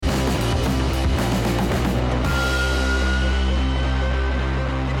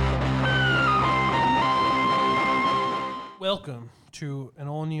Welcome to an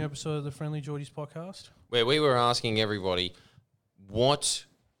all new episode of the Friendly Geordies podcast. Where we were asking everybody, what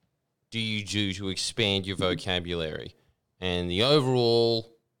do you do to expand your vocabulary? And the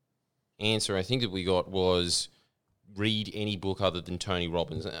overall answer I think that we got was read any book other than Tony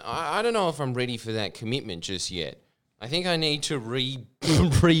Robbins. I don't know if I'm ready for that commitment just yet. I think I need to reread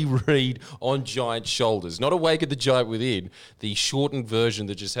On Giant Shoulders, not Awake at the Giant Within, the shortened version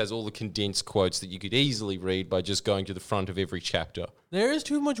that just has all the condensed quotes that you could easily read by just going to the front of every chapter. There is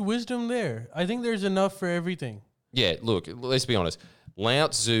too much wisdom there. I think there's enough for everything. Yeah, look, let's be honest. Lao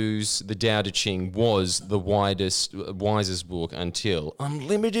Tzu's The Tao Te Ching was the wisest book until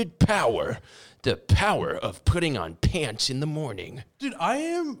Unlimited Power, the power of putting on pants in the morning. Dude,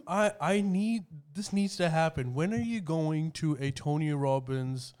 this needs to happen. When are you going to a Tony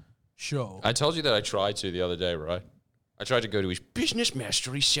Robbins show? I told you that I tried to the other day, right? I tried to go to his Business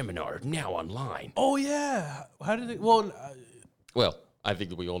Mastery Seminar, now online. Oh, yeah. How did it... Well, I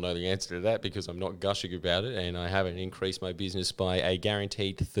think that we all know the answer to that because I'm not gushing about it and I haven't increased my business by a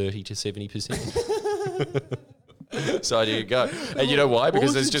guaranteed 30 to 70%. So I didn't go. And you know why?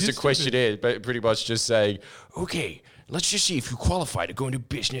 Because there's just a questionnaire pretty much just saying, okay, let's just see if you qualify to go into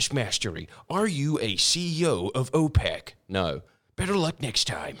Business Mastery. Are you a CEO of OPEC? No. Better luck next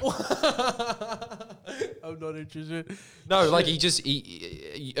time. I'm not interested. No, like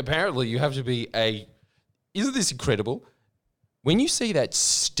he apparently you have to be isn't this incredible? When you see that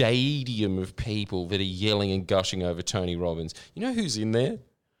stadium of people that are yelling and gushing over Tony Robbins, you know who's in there?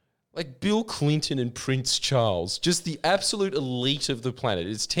 Like Bill Clinton and Prince Charles, just the absolute elite of the planet.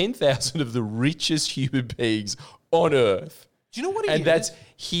 It's 10,000 of the richest human beings on Earth. Do you know what he And is? that's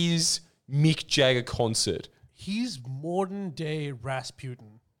his Mick Jagger concert. He's modern day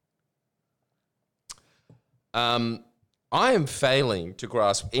Rasputin. I am failing to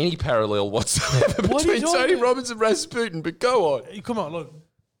grasp any parallel whatsoever between Tony Robbins and Rasputin, but go on. Hey, come on, look.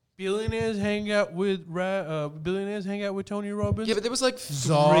 Billionaires hang out with Tony Robbins. Yeah, but there was like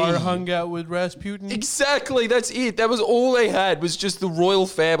Tsar three. hung out with Rasputin. Exactly, that's it. That was all they had was just the royal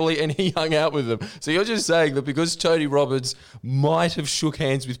family and he hung out with them. So you're just saying that because Tony Robbins might have shook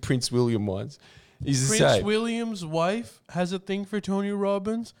hands with Prince William once, he's the Prince same. William's wife has a thing for Tony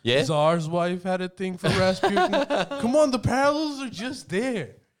Robbins. Yeah? Tsar's wife had a thing for Rasputin. Come on, the parallels are just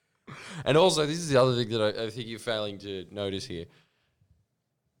there. And also, this is the other thing that I think you're failing to notice here.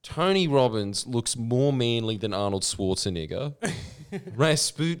 Tony Robbins looks more manly than Arnold Schwarzenegger.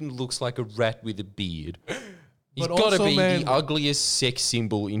 Rasputin looks like a rat with a beard. He's But got to also be manly. the ugliest sex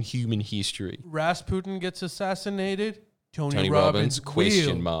symbol in human history. Rasputin gets assassinated. Tony Robbins, Robbins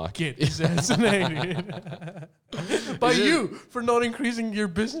question will mark. get assassinated. By you for not increasing your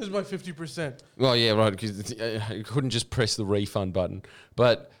business by 50%. Well, yeah, right, because I couldn't just press the refund button.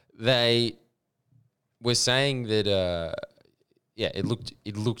 But they were saying that, it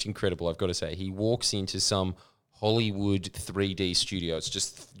looked incredible, I've got to say. He walks into some Hollywood 3D studio. It's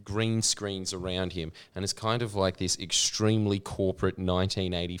just green screens around him. And it's kind of like this extremely corporate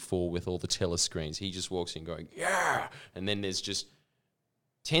 1984 with all the telescreens. He just walks in going, yeah. And then there's just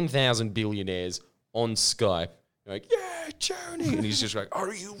 10,000 billionaires on Skype. Like, yeah, Tony. And he's just like,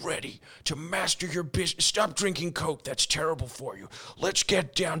 are you ready to master your business? Stop drinking Coke. That's terrible for you. Let's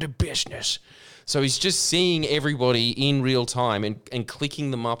get down to business. So he's just seeing everybody in real time and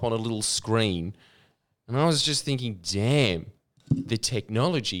clicking them up on a little screen. And I was just thinking, damn, the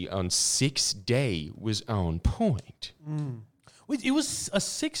technology on 6th Day was on point. Wait, it was a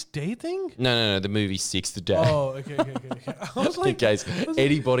 6-day thing? No, the movie 6th Day. Oh, okay. I was In like, case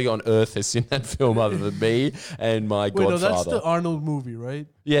anybody on Earth has seen that film other than me and my wait, no, godfather. that's the Arnold movie, right?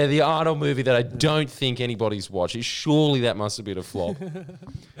 Yeah, the Arnold movie that I don't think anybody's watched. Surely that must have been a flop.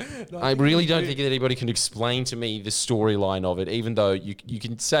 I really don't think that anybody can explain to me the storyline of it, even though you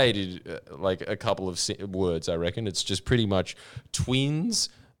can say it in like a couple of words, I reckon. It's just pretty much twins,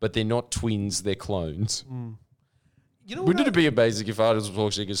 but they're not twins, they're clones. You know Wouldn't it be amazing if Arnold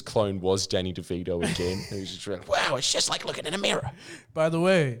Schwarzenegger's clone was Danny DeVito again? He was just like, wow, it's just like looking in a mirror. By the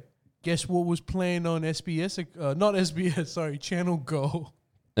way, guess what was playing on SBS? Not SBS, sorry, Channel Go.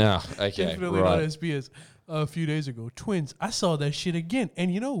 Ah, okay, Definitely not right. SBS. A few days ago. Twins. I saw that shit again.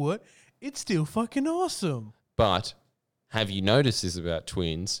 And you know what? It's still fucking awesome. But have you noticed this about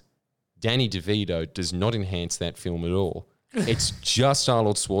twins? Danny DeVito does not enhance that film at all. It's just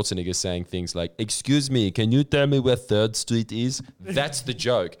Arnold Schwarzenegger saying things like, excuse me, can you tell me where 3rd Street is? That's the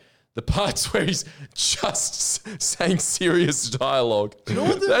joke. The parts where he's just saying serious dialogue.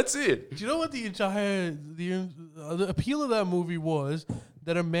 That's it. Do you know what the appeal of that movie was?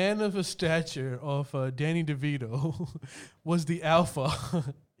 That a man of a stature of Danny DeVito was the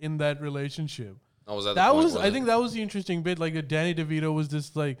alpha in that relationship. I was at the That point, was, was I it? think that was the interesting bit. Like, Danny DeVito was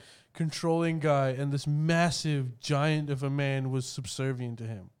this like controlling guy, and this massive giant of a man was subservient to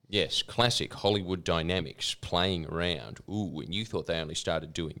him. Yes, classic Hollywood dynamics playing around. Ooh, and you thought they only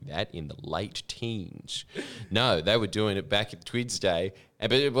started doing that in the late teens. No, they were doing it back in Twins' day.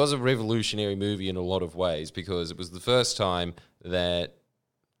 But it was a revolutionary movie in a lot of ways because it was the first time that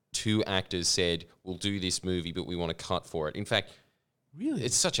two actors said, we'll do this movie, but we want to cut for it. In fact, Really?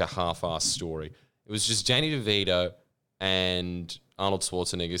 it's such a half-assed story. It was just Danny DeVito and Arnold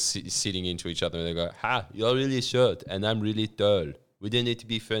Schwarzenegger sitting into each other, and they go, "Ha, you're really short, and I'm really tall. We didn't need to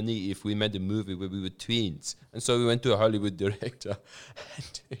be funny if we made a movie where we were twins." And so we went to a Hollywood director.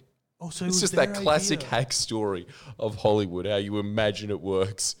 Oh, so it It's was just their that classic idea. hack story of Hollywood, how you imagine it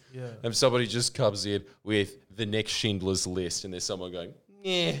works. Yeah. And somebody just comes in with the next Schindler's List, and there's someone going,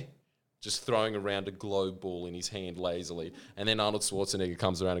 yeah, just throwing around a globe ball in his hand lazily. And then Arnold Schwarzenegger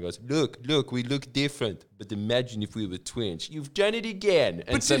comes around and goes, look, we look different. But imagine if we were twins. You've done it again.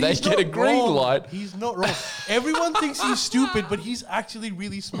 And But so dude, they he's get a not green wrong. light. He's not wrong. Everyone thinks he's stupid, but he's actually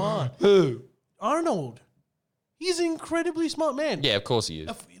really smart. Who? Arnold. He's an incredibly smart man. Yeah, of course he is.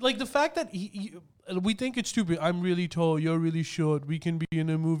 Like the fact that we think it's stupid. I'm really tall. You're really short. We can be in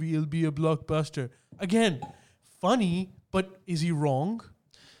a movie. It'll be a blockbuster. Again, funny, but is he wrong?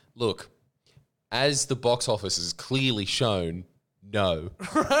 Look, as the box office has clearly shown, no.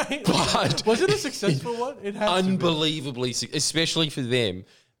 Right? But Was it a successful one? It has to be. unbelievably, especially for them,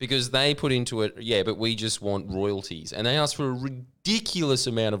 because they put into it, yeah, but we just want royalties. And they asked for a ridiculous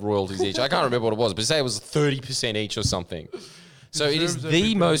amount of royalties each. I can't remember what it was, but say it was 30% each or something. So it is Deserves every the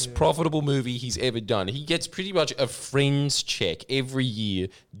penny, most yeah. profitable movie he's ever done. He gets pretty much a Friends check every year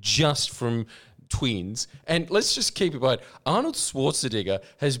just from Twins. And let's just keep in mind, Arnold Schwarzenegger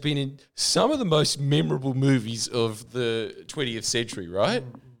has been in some of the most memorable movies of the 20th century, right?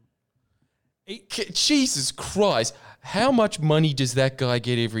 Jesus Christ. How much money does that guy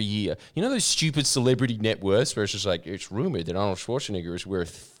get every year? You know those stupid celebrity net worths where it's just like, it's rumored that Arnold Schwarzenegger is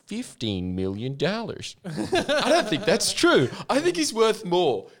worth $15 million. I don't think that's true. I think he's worth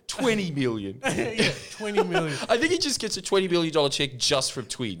more. $20 million. Yeah, 20 million. I think he just gets a $20 million check just from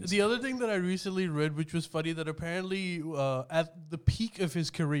Twins. The other thing that I recently read, which was funny, that apparently at the peak of his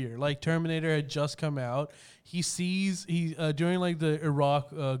career, like Terminator had just come out, he sees during like the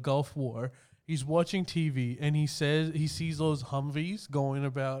Iraq Gulf War, he's watching TV and he sees those Humvees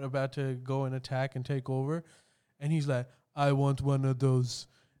about to go and attack and take over, and he's like, I want one of those.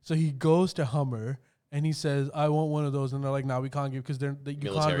 So he goes to Hummer and he says, I want one of those, and they're like, no, we can't give because you can't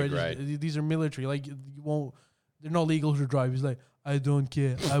Military register. These are military, like you won't. They're not legal to drive. He's like, I don't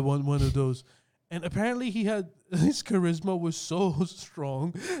care. I want one of those. And apparently his charisma was so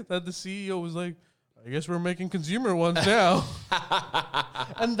strong that the CEO was like, I guess we're making consumer ones now.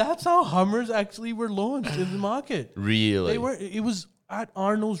 And that's how Hummers actually were launched in the market. Really? It was at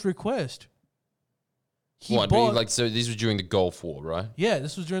Arnold's request. He What, bought, like, so this was during the Gulf War, right? yeah,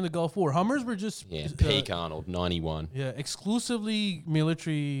 this was during the Gulf War. Hummers were just Yeah, peak Arnold, 91. yeah, exclusively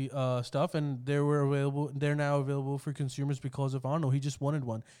military stuff, and they're now available for consumers because of Arnold. He just wanted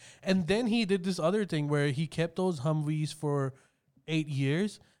one. And then he did this other thing where he kept those Humvees for 8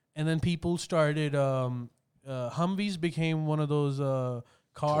 years, and then people started Humvees became one of those cars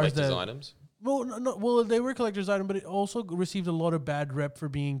Collector's that items? well, they were collector's item, but it also received a lot of bad rep for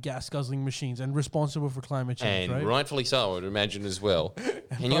being gas guzzling machines and responsible for climate change, And right? rightfully so, I would imagine as well.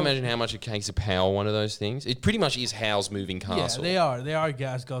 Can you imagine how much it takes to power one of those things? It pretty much is Hal's moving castle. Yeah, they are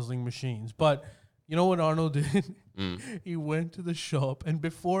gas guzzling machines. But you know what Arnold did? He went to the shop, and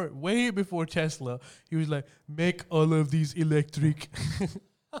way before Tesla, he was like, make all of these electric.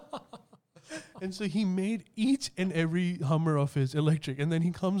 And so he made each and every Hummer of his electric, and then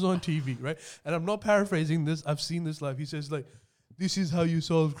he comes on TV, right? And I'm not paraphrasing this. I've seen this live. He says, like, this is how you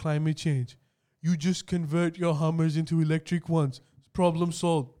solve climate change. You just convert your Hummers into electric ones. Problem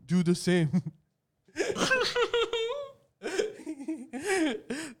solved. Do the same.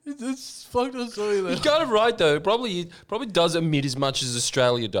 It's fucked up story. He's kind of right though. Probably does emit as much as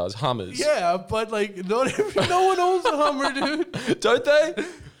Australia does. Hummers, Yeah, but like no one owns a Hummer, dude. don't they?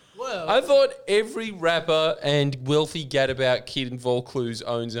 Well, I thought every rapper and wealthy gadabout kid in Vaucluse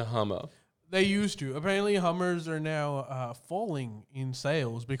owns a Hummer. they used to. Apparently, Hummers are now falling in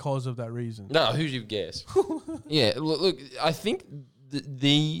sales because of that reason. No, who'd you guess? Yeah, look, I think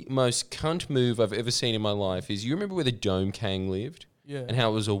the most cunt move I've ever seen in my life is, you remember where the Dome King lived? Yeah. And how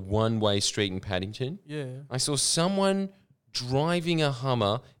it was a one-way street in Paddington? Yeah. I saw someone driving a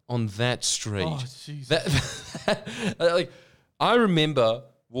Hummer on that street. Oh, Jesus. Like, I remember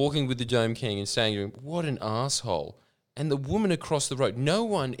walking with the Dome King and saying to him, what an asshole. and the woman across the road, no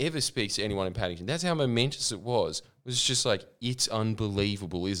one ever speaks to anyone in Paddington. That's how momentous it was. It was just like, it's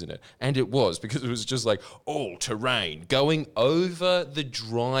unbelievable, isn't it? And it was, because it was just like all terrain going over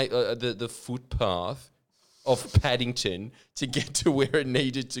the the footpath of Paddington to get to where it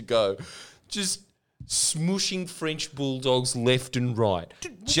needed to go. Just smushing French bulldogs left and right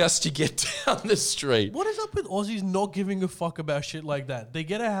just to get down the street. What is up with Aussies not giving a fuck about shit like that? They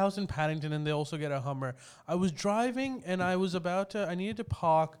get a house in Paddington and they also get a Hummer. I was driving and I needed to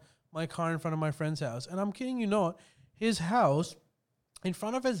park my car in front of my friend's house. And I'm kidding you not, his house, in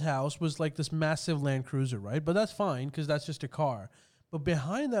front of his house was like this massive Land Cruiser, right? But that's fine because that's just a car. But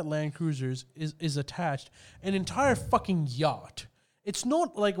behind that Land Cruiser is attached an entire fucking yacht. It's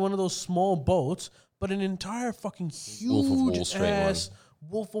not like one of those small boats, but an entire fucking Wolf of Wall huge Street ass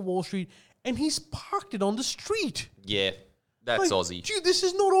Wolf of Wall Street, and he's parked it on the street. Yeah, that's Like, Aussie. dude, this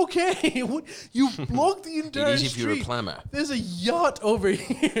is not okay. You blocked the entire It is street. if you're a plumber. There's a yacht over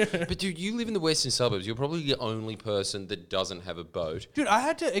here. But dude, you live in the western suburbs. You're probably the only person that doesn't have a boat. Dude, I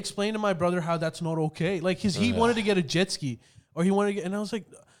had to explain to my brother how that's not okay. Like, he wanted to get a jet ski, or he wanted to get, and I was like,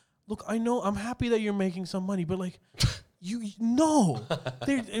 look, I know, I'm happy that you're making some money, but like, no,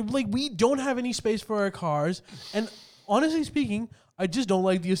 like, we don't have any space for our cars, and honestly speaking, I just don't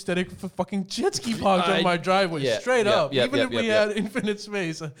like the aesthetic of a fucking jet ski parked on my driveway, straight up. Even if we had infinite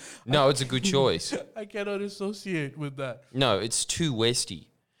space. No, it's a good choice. I cannot associate with that. No, it's too westy.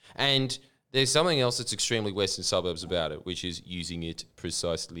 And there's something else that's extremely western suburbs about it, which is using it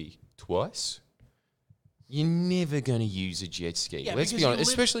precisely twice. You're never going to use a jet ski. Yeah, Let's be honest.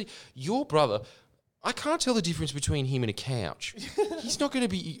 Especially your brother. I can't tell the difference between him and a couch. He's not going to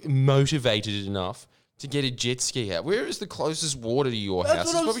be motivated enough to get a jet ski out. Where is the closest water to your house?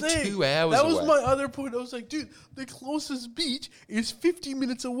 That's what It's I'm probably saying. 2 hours That away. was my other point. I was like, dude, the closest beach is 50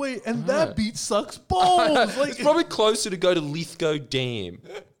 minutes away, and that beach sucks balls. Like, It's probably closer to go to Lithgow Dam.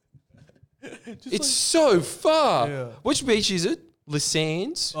 just It's so far. Yeah. Which beach is it? Les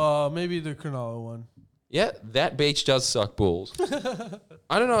Sands? maybe the Cronulla one. Yeah, that beach does suck balls.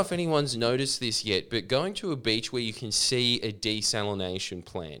 I don't know if anyone's noticed this yet, but going to a beach where you can see a desalination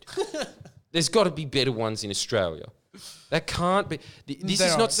plant, there's got to be better ones in Australia. That can't be. This There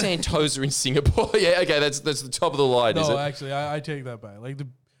is are. not Santosa in Singapore. Yeah, okay, that's the top of the line, is No, it? actually, I take that back. Like,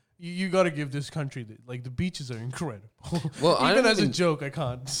 you got to give this country, the beaches are incredible. Well, I even don't as a even- joke, I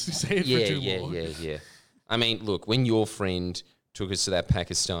can't say it for too long. Yeah. I mean, look, when your friend took us to that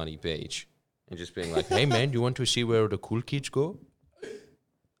Pakistani beach and just being like, "Hey man, do you want to see where the cool kids go?"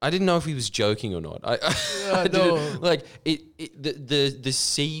 I didn't know if he was joking or not. I didn't- no. like the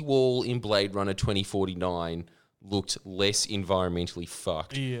seawall in Blade Runner 2049 looked less environmentally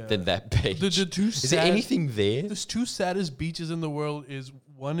fucked than that beach. The two is there anything there? The two saddest beaches in the world is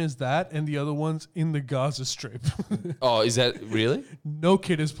one is that, and the other one's in the Gaza Strip. Oh, is that really? No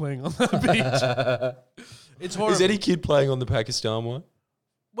kid is playing on that beach. It's horrible. Is any kid playing on the Pakistan one?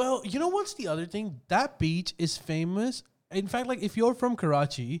 Well, you know what's the other thing? That beach is famous. In fact, like, if you're from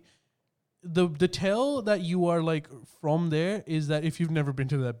Karachi, the tell that you are like from there is that if you've never been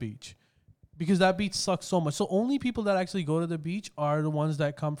to that beach, because that beach sucks so much. So only people that actually go to the beach are the ones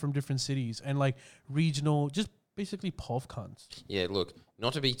that come from different cities and like regional, just basically pov cunts. Yeah, look,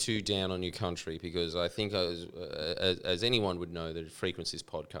 not to be too down on your country, because I think as anyone would know that frequents this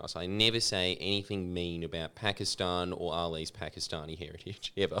podcast, I never say anything mean about Pakistan or Ali's Pakistani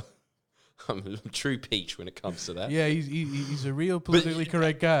heritage, ever. I'm a true peach when it comes to that. Yeah, he's a real politically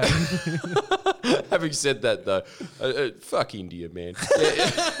correct guy. Having said that, though, fuck India, man.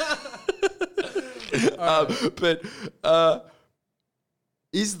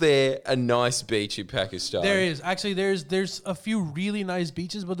 Is there a nice beach in Pakistan? There is. Actually, there's a few really nice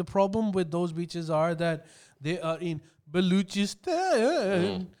beaches, but the problem with those beaches are that they are in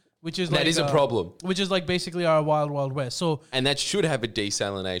Baluchistan, which is That is a problem. Which is like basically our wild, wild west. So, And that should have a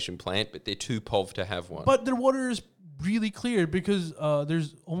desalination plant, but they're too pov to have one. but their water is really clear because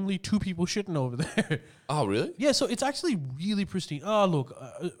there's only 2 people shitting over there. Oh, really? Yeah, so it's actually really pristine. Oh, look,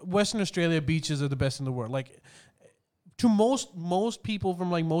 Western Australia beaches are the best in the world. Like, to most people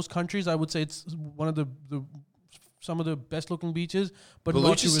from like most countries, I would say it's one of the some of the best looking beaches. But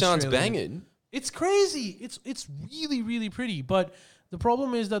not to Baluchistan's Australia. banging. It's crazy. It's really, really pretty. But the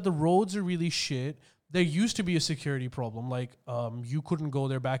problem is that the roads are really shit. There used to be a security problem. Like, you couldn't go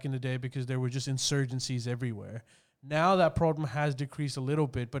there back in the day because there were just insurgencies everywhere. Now that problem has decreased a little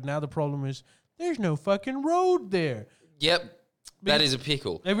bit, but now the problem is there's no fucking road there. Yep. That is a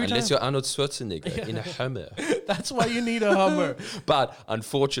pickle. Every Unless time. you're Arnold Schwarzenegger in a Hummer. That's why you need a Hummer. But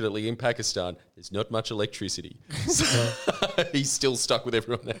unfortunately, in Pakistan, there's not much electricity. So he's still stuck with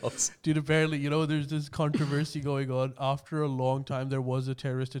everyone else. Dude, apparently, there's this controversy going on. After a long time, there was a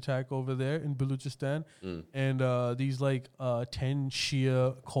terrorist attack over there in Baluchistan. And these 10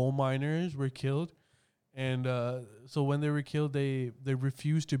 Shia coal miners were killed. And so when they were killed, they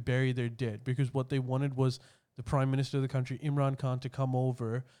refused to bury their dead because what they wanted was the prime minister of the country, Imran Khan, to come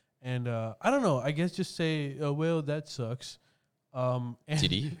over and I don't know, I guess just say, well, that sucks. And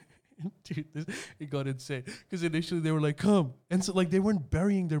Did he? Dude, it got insane because initially they were like, "Come," and so they weren't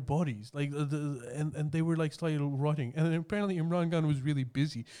burying their bodies, and they were slightly rotting. And then apparently Imran Khan was really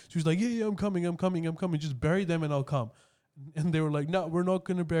busy, so he was like, "Yeah, I'm coming. Just bury them and I'll come." And they were like, "No, we're not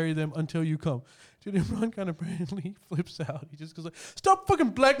gonna bury them until you come." Dude, Imran Khan apparently flips out. He just goes like, "Stop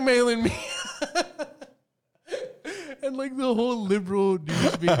fucking blackmailing me." And the whole liberal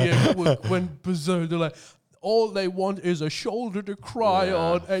news media went berserk. They're like, all they want is a shoulder to cry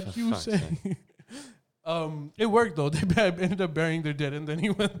on. And you say, it worked though. They ended up burying their dead, and then he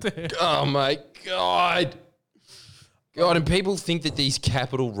went there. Oh my God. God, and people think that these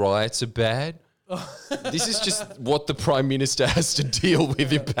Capitol riots are bad. This is just what the Prime Minister has to deal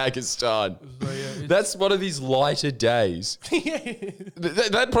with in Pakistan. So, yeah, That's one of these lighter days.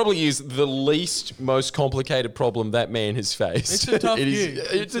 That probably is the least most complicated problem that man has faced. It's a tough gig.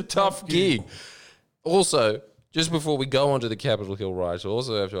 It's a tough gig. Also, just before we go on to the Capitol Hill riots, I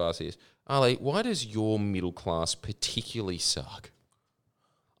also have to ask this. Ali, why does your middle class particularly suck?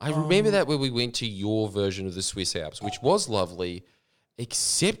 I remember that when we went to your version of the Swiss Alps, which was lovely,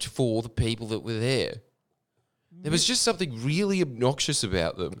 except for the people that were there. There was just something really obnoxious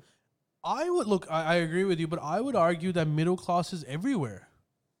about them. I agree with you, but I would argue that middle classes everywhere.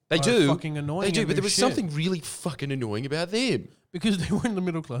 They are do. fucking annoying. They do, and but there they're was shit. something really fucking annoying about them. Because they weren't the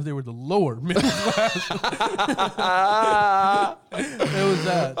middle class, they were the lower middle class. It was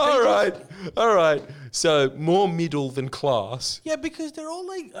that. All right. So more middle than class. Yeah, because they're all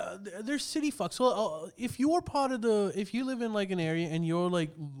they're city fucks. So if you live in an area and you're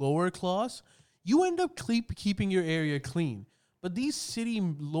lower class, you end up keeping your area clean. But these city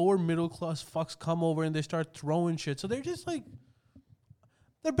lower middle class fucks come over and they start throwing shit. So they're just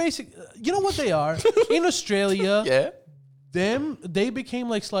they're basic. You know what they are in Australia? Yeah. They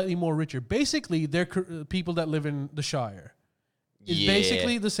became slightly more richer. Basically, they're people that live in the Shire. It's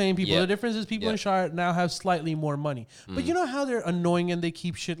basically the same people. Yeah. The difference is people in Shire now have slightly more money. But you know how they're annoying and they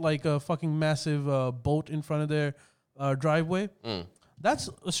keep shit like a fucking massive boat in front of their driveway? That's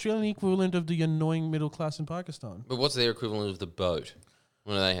Australian equivalent of the annoying middle class in Pakistan. But what's their equivalent of the boat?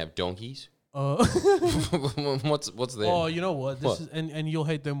 What do they have? Donkeys? What's their? Oh, you know what? This is and you'll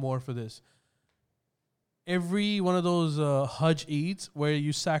hate them more for this. Every one of those Hajj Eids where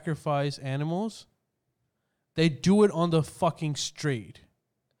you sacrifice animals, they do it on the fucking street.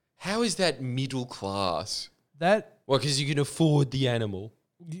 How is that middle class? Well, Because you can afford the animal.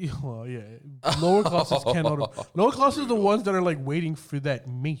 Well, yeah. Lower classes cannot. Lower classes are the ones that are waiting for that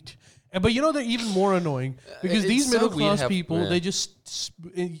meat. But they're even more annoying because these so middle weird class how- people, yeah. they just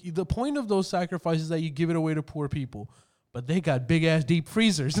the point of those sacrifices is that you give it away to poor people. But they got big ass deep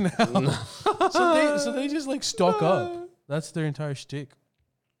freezers now, so they just stock up. That's their entire shtick.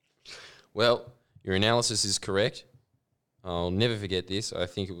 Well, your analysis is correct. I'll never forget this. I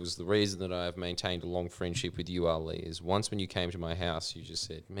think it was the reason that I have maintained a long friendship with you, Ali, is once when you came to my house, you just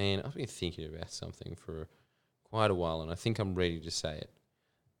said, "Man, I've been thinking about something for quite a while, and I think I'm ready to say it.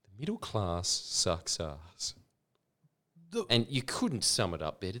 The middle class sucks ass." And you couldn't sum it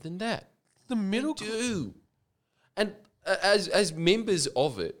up better than that. The middle Do. And as members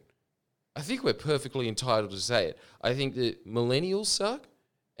of it, I think we're perfectly entitled to say it. I think that millennials suck,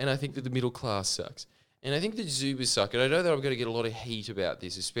 and I think that the middle class sucks. And I think that Zoomers suck. And I know that I'm going to get a lot of heat about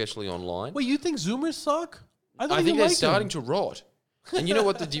this, especially online. Wait, you think Zoomers suck? I think they're starting to rot. And you know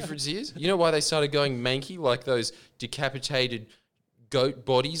what the difference is? You know why they started going manky, like those decapitated goat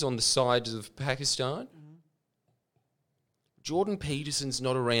bodies on the sides of Pakistan? Jordan Peterson's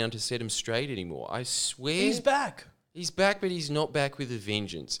not around to set him straight anymore. I swear. He's back. He's back, but he's not back with a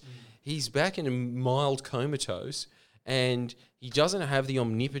vengeance. He's back in a mild comatose, and he doesn't have the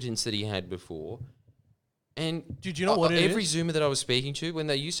omnipotence that he had before. And Dude, you know what it every is? Zoomer that I was speaking to, when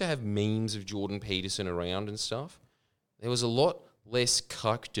they used to have memes of Jordan Peterson around and stuff, there was a lot less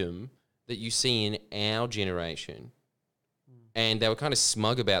cuckdom that you see in our generation. And they were kind of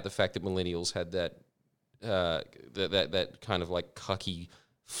smug about the fact that millennials had that that kind of cucky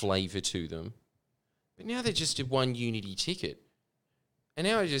flavour to them. But now they're just a one unity ticket. And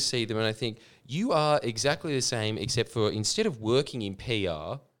now I just see them and I think, you are exactly the same, except for instead of working in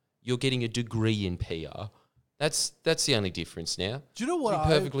PR, you're getting a degree in PR. That's the only difference now. Do you know what? To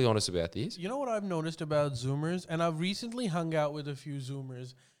be perfectly honest about this. You know what I've noticed about Zoomers, and I've recently hung out with a few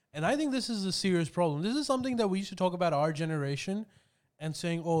Zoomers, and I think this is a serious problem. This is something that we used to talk about our generation, and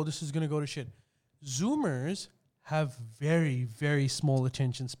saying, "Oh, this is gonna go to shit." Zoomers have very, very small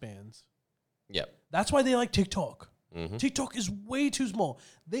attention spans. Yep. That's why they like TikTok. Mm-hmm. TikTok is way too small.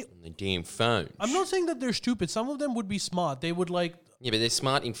 On the damn phone. I'm not saying that they're stupid. Some of them would be smart. They would like. Yeah, but they're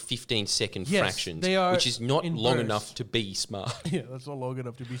smart in 15-second Yes, fractions, they are which is not in long bursts. enough to be smart. Yeah, that's not long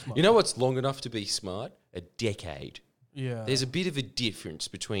enough to be smart. You know what's long enough to be smart? A decade. Yeah. There's a bit of a difference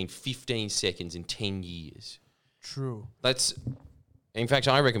between 15 seconds and 10 years. True. In fact,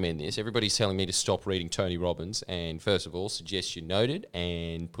 I recommend this. Everybody's telling me to stop reading Tony Robbins, and first of all, suggestion noted,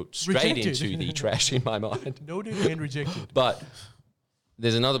 and put straight Rejected. into the trash in my mind. Noted and rejected. But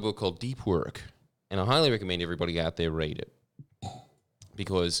there's another book called Deep Work, and I highly recommend everybody out there read it,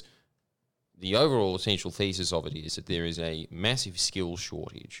 because the overall essential thesis of it is that there is a massive skill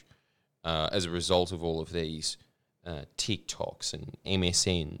shortage as a result of all of these TikToks and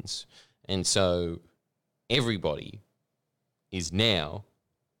MSNs. And so everybody is now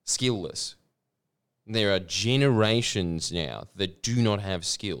skillless. There are generations now that do not have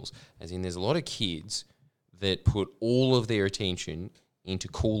skills. As in, there's a lot of kids that put all of their attention into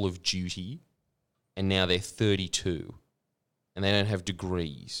Call of Duty, and now they're 32, and they don't have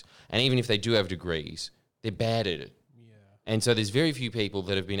degrees. And even if they do have degrees, they're bad at it. Yeah. And so there's very few people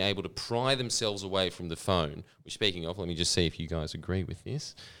that have been able to pry themselves away from the phone. Which, speaking of, let me just see if you guys agree with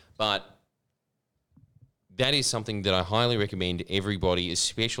this. But that is something that I highly recommend everybody,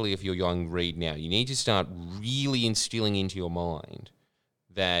 especially if you're young, read now. You need to start really instilling into your mind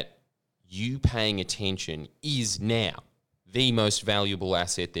that you paying attention is now the most valuable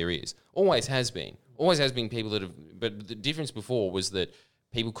asset there is. Always has been. Always has been people that have... But the difference before was that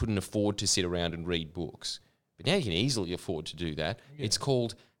people couldn't afford to sit around and read books. But now you can easily afford to do that. Yeah. It's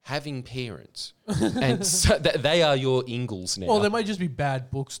called having parents. And so they are your Ingalls now. Well, they might just be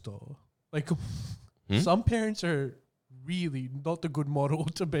bad books, though. Like... Some parents are really not the good model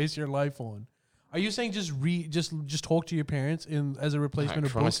to base your life on. Are you saying just talk to your parents as a replacement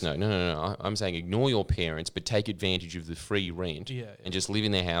of books? No. I'm saying ignore your parents, but take advantage of the free rent and just live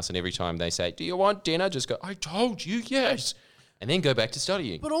in their house. And every time they say, "Do you want dinner?" just go, "I told you, yes," and then go back to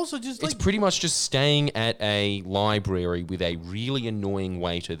studying. But also, just it's pretty much just staying at a library with a really annoying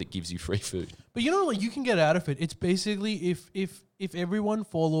waiter that gives you free food. But you can get out of it. It's basically if everyone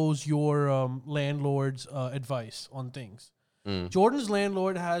follows your landlord's advice on things. Jordan's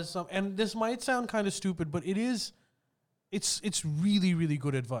landlord has some, and this might sound kind of stupid, but it's really, really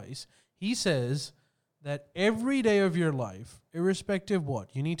good advice. He says that every day of your life, irrespective of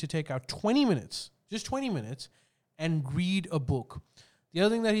what, you need to take out 20 minutes, just 20 minutes, and read a book. The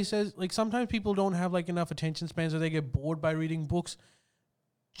other thing that he says, like sometimes people don't have like enough attention spans or they get bored by reading books.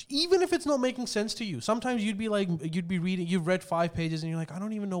 Even if it's not making sense to you, sometimes you'd be reading, you've read 5 pages and you're like, I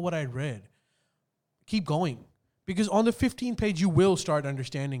don't even know what I read. Keep going. Because on the 15th page, you will start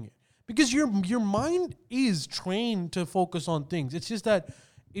understanding it. Because your mind is trained to focus on things. It's just that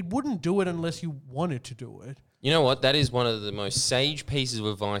it wouldn't do it unless you wanted to do it. You know what? That is one of the most sage pieces of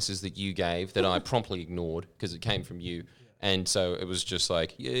advices that you gave that I promptly ignored because it came from you. And so it was just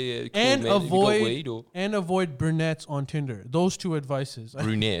like, yeah, cool, and man. avoid brunettes on Tinder. Those two advices.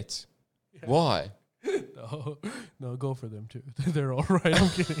 Brunettes? Why? No, go for them too. They're all right. I'm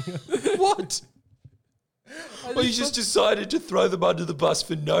kidding. What? Well, you just decided to throw them under the bus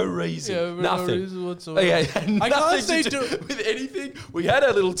for no reason. Yeah, for nothing. no reason whatsoever. Okay, I can't say with anything. We had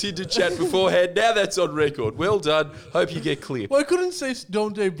our little Tinder chat beforehand. Now that's on record. Well done. Hope you get clear. Well, I couldn't say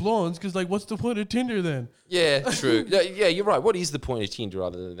don't date blondes because, like, what's the point of Tinder then? Yeah, true. Yeah, you're right. What is the point of Tinder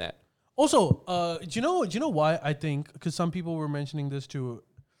other than that? Also, do you know why I think? Because some people were mentioning this too.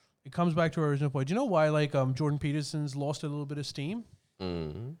 It comes back to our original point. Do you know why, like, Jordan Peterson's lost a little bit of steam?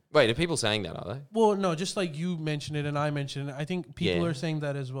 Wait, are people saying that, are they? Well, no, just like you mentioned it and I mentioned it. I think people are saying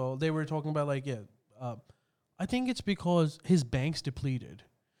that as well. They were talking about like, I think it's because his bank's depleted.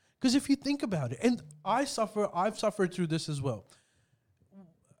 Because if you think about it, and I've suffered through this as well.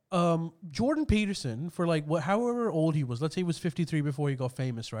 Jordan Peterson, for like however old he was, let's say he was 53 before he got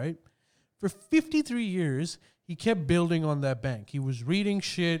famous, right? For 53 years, he kept building on that bank. He was reading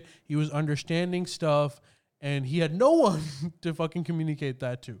shit, he was understanding stuff, and he had no one to fucking communicate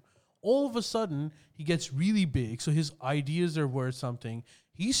that to. All of a sudden, he gets really big, so his ideas are worth something.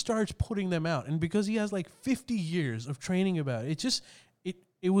 He starts putting them out, and because he has like 50 years of training about it,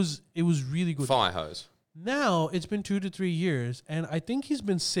 it was really good. Fire hose. Now it's been 2 to 3 years, and I think he's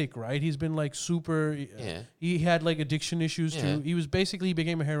been sick, right? He's been like super. Yeah. He had like addiction issues Yeah. too. He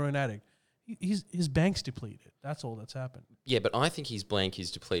became a heroin addict. His bank's depleted. That's all that's happened. Yeah, but I think his blank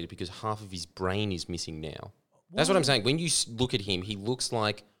is depleted because half of his brain is missing now. That's what I'm saying. When you look at him, he looks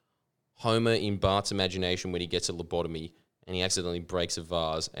like Homer in Bart's imagination when he gets a lobotomy and he accidentally breaks a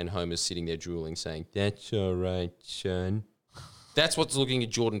vase and Homer's sitting there drooling saying, "That's all right, son." That's what's looking at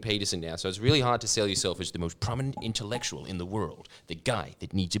Jordan Peterson now. So it's really hard to sell yourself as the most prominent intellectual in the world, the guy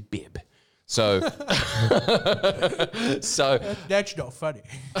that needs a bib. So, That's not funny.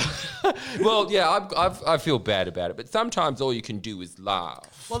 well, yeah, I feel bad about it, but sometimes all you can do is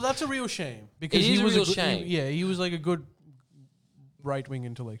laugh. Well, that's a real shame because It is he a was real good, shame. he was like a good right-wing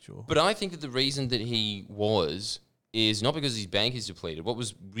intellectual. But I think that the reason that he was is not because his bank is depleted. What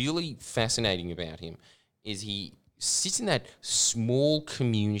was really fascinating about him is he sits in that small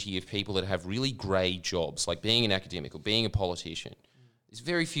community of people that have really grey jobs, like being an academic or being a politician. There's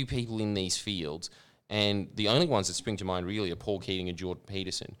very few people in these fields, and the only ones that spring to mind really are Paul Keating and Jordan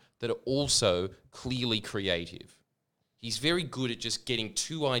Peterson that are also clearly creative. He's very good at just getting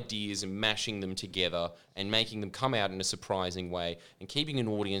two ideas and mashing them together and making them come out in a surprising way and keeping an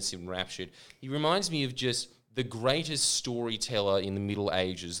audience enraptured. He reminds me of just the greatest storyteller in the Middle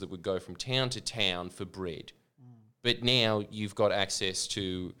Ages that would go from town to town for bread. But now you've got access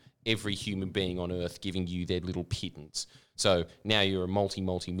to every human being on earth giving you their little pittance. So now you're a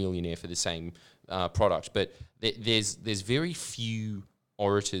multi-millionaire for the same product. But there's very few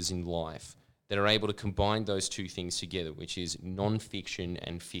orators in life that are able to combine those two things together, which is non-fiction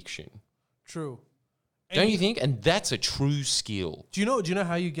and fiction. True. Don't you think? And that's a true skill. Do you know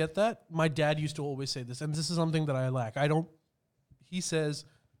how you get that? My dad used to always say this, and this is something that I lack. He says,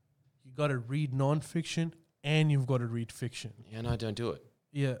 you got to read nonfiction and you've got to read fiction. Yeah, and I don't do it.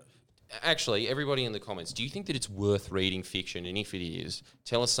 Yeah. Actually, everybody in the comments, do you think that it's worth reading fiction? And if it is,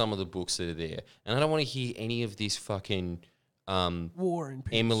 tell us some of the books that are there. And I don't want to hear any of this fucking War and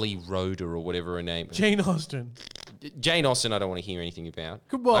Peace. Emily Rhoda or whatever her name is. Jane Austen. Jane Austen, I don't want to hear anything about.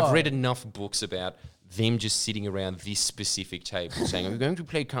 Come on. I've read enough books about them just sitting around this specific table saying, "I'm going to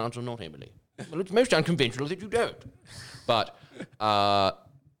play cards or not, Emily?" Well, it's most unconventional that you don't. But,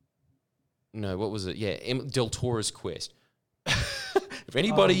 no, what was it? Yeah, Del Toro's Quest. If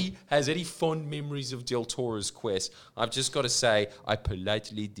anybody has any fond memories of Del Toro's Quest, I've just got to say, I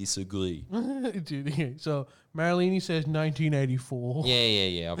politely disagree. Dude, yeah. So Marlene says 1984.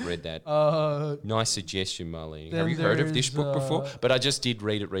 Yeah, I've read that. Nice suggestion, Marlene. Have then you heard of this there's, book before? But I just did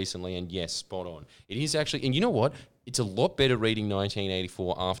read it recently, and yes, spot on. It is actually, and you know what? It's a lot better reading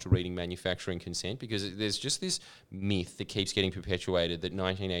 1984 after reading Manufacturing Consent, because there's just this myth that keeps getting perpetuated that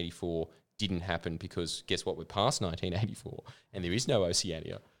 1984 didn't happen because guess what? We're past 1984 and there is no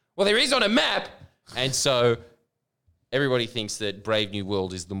Oceania. Well, there is on a map. And so everybody thinks that Brave New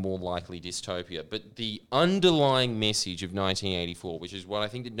World is the more likely dystopia. But the underlying message of 1984, which is what I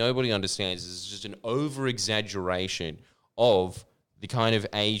think that nobody understands, is just an over-exaggeration of the kind of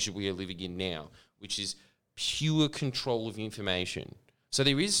age that we are living in now, which is pure control of information. So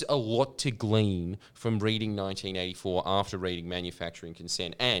there is a lot to glean from reading 1984 after reading Manufacturing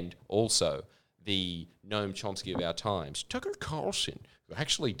Consent, and also the Noam Chomsky of our times, Tucker Carlson, who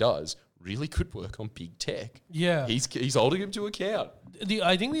actually does really good work on big tech. Yeah. He's holding him to account.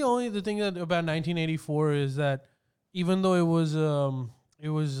 I think the thing about 1984 is that even though it was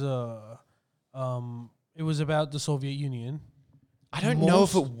about the Soviet Union. I don't know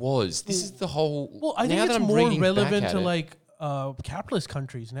if it was. This is the whole. Well, I think now that it's I'm more reading relevant back to at it, like capitalist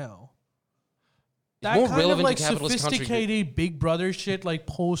countries now. it's That more kind relevant of like to capitalist countries. sophisticated Big Brother shit, like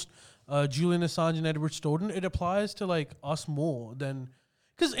post Julian Assange and Edward Snowden, it applies to like us more than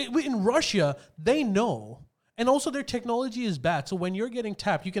because in Russia they know, and also their technology is bad. So when you're getting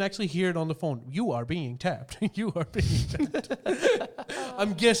tapped, you can actually hear it on the phone. You are being tapped. You are being tapped.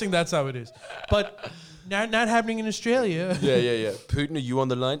 I'm guessing that's how it is, but not happening in Australia. Yeah. Putin, are you on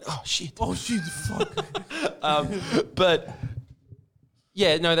the line? Oh shit. Oh shit! Fuck. But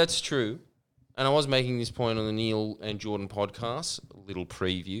yeah, no, that's true. And I was making this point on the Neil and Jordan podcast, a little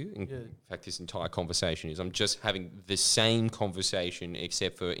preview. In fact, this entire conversation is I'm just having the same conversation,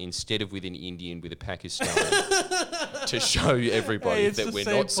 except for instead of with an Indian, with a Pakistani, to show everybody it's that the we're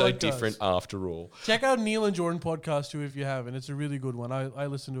same not so podcast. different after all. Check out Neil and Jordan podcast too if you haven't. It's a really good one. I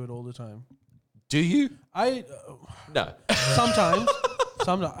listen to it all the time. Do you? Sometimes, No.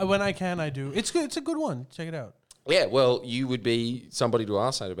 sometimes when I can, I do. It's good. It's a good one. Check it out. Yeah, well, you would be somebody to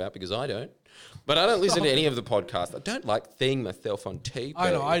ask that about because I don't. But I don't listen to any of the podcasts. I don't like seeing myself on TV.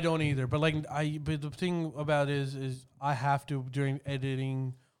 I know I don't either. But but the thing about it is I have to during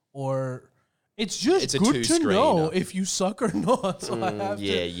editing or It's just It's a good to know two-screener. if you suck or not. So I have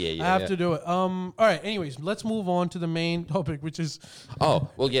yeah, I have yeah. to do it. All right. Anyways, let's move on to the main topic, which is Oh,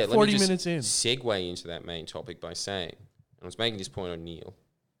 well, yeah. 40 let me just minutes in. segue into that main topic by saying, and I was making this point on Neil.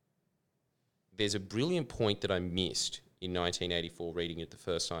 There's a brilliant point that I missed in 1984 reading it the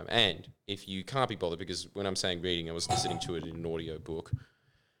first time. And if you can't be bothered, because when I'm saying reading, I was listening to it in an audio book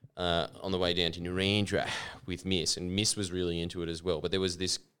on the way down to Narendra with Miss, and Miss was really into it as well. But there was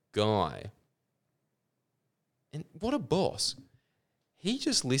this guy, and what a boss. He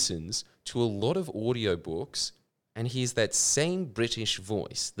just listens to a lot of audiobooks and hears that same British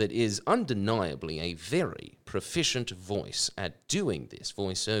voice that is undeniably a very proficient voice at doing this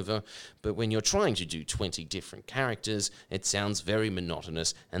voiceover, but when you're trying to do 20 different characters, it sounds very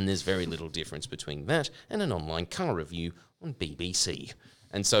monotonous, and there's very little difference between that and an online car review on BBC.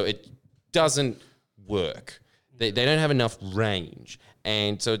 And so it doesn't work. They don't have enough range.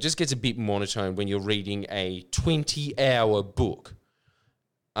 And so it just gets a bit monotone when you're reading a 20-hour book.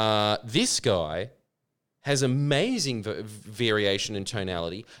 This guy has amazing variation and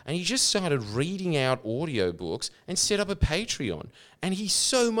tonality, and he just started reading out audiobooks and set up a Patreon. And he's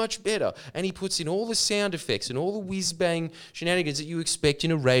so much better. And he puts in all the sound effects and all the whiz-bang shenanigans that you expect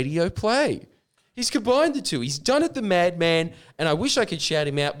in a radio play. He's combined the two. He's done it the madman, and I wish I could shout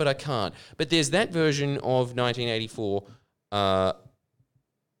him out, but I can't. But there's that version of 1984 on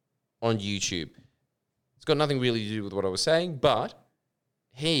YouTube. It's got nothing really to do with what I was saying, but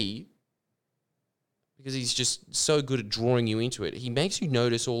because he's just so good at drawing you into it, he makes you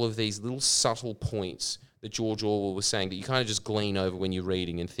notice all of these little subtle points that George Orwell was saying that you kind of just glean over when you're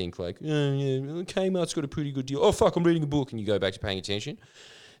reading and think like, yeah, Kmart's got a pretty good deal. Oh, fuck, I'm reading a book, and you go back to paying attention.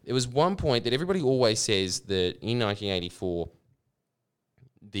 There was one point that everybody always says that in 1984,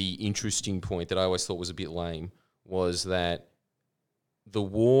 the interesting point that I always thought was a bit lame was that the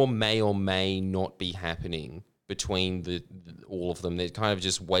war may or may not be happening between all of them. They're kind of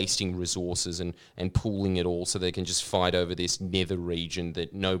just wasting resources and pooling it all so they can just fight over this nether region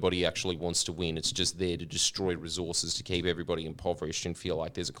that nobody actually wants to win. It's just there to destroy resources to keep everybody impoverished and feel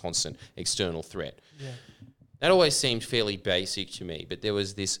like there's a constant external threat. Yeah. That always seemed fairly basic to me, but there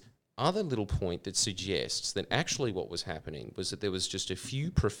was this other little point that suggests that actually what was happening was that there was just a few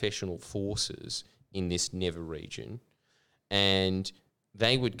professional forces in this nether region, and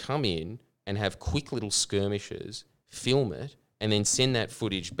they would come in and have quick little skirmishes, film it, and then send that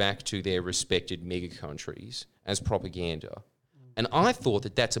footage back to their respected mega countries as propaganda. And I thought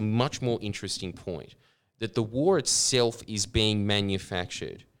that that's a much more interesting point, that the war itself is being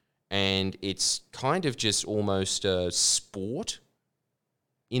manufactured, and it's kind of just almost a sport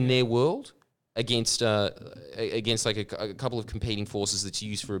in their world against like a couple of competing forces that's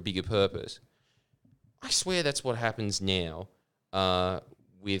used for a bigger purpose. I swear that's what happens now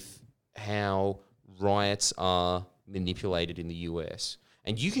with how riots are manipulated in the US.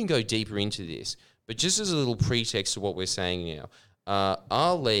 And you can go deeper into this, but just as a little pretext to what we're saying now,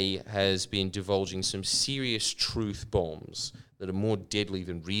 Ali has been divulging some serious truth bombs that are more deadly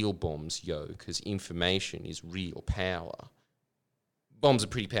than real bombs, because information is real power. Bombs are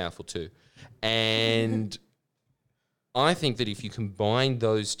pretty powerful too. And I think that if you combine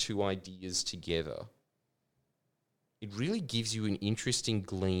those two ideas together, it really gives you an interesting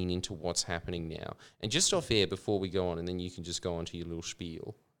glean into what's happening now. And just off air before we go on, and then you can just go on to your little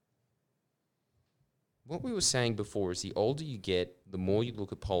spiel. What we were saying before is the older you get, the more you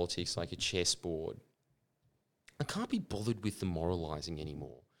look at politics like a chessboard. I can't be bothered with the moralizing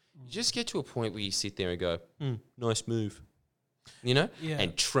anymore. You just get to a point where you sit there and go, nice move. You know? Yeah.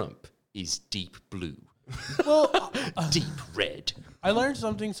 And Trump is deep blue. Well, deep red. I learned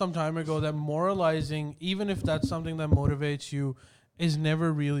something some time ago that moralizing, even if that's something that motivates you, is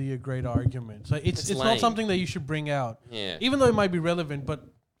never really a great argument. So it's not lame. something that you should bring out. Yeah. Even though it might be relevant, but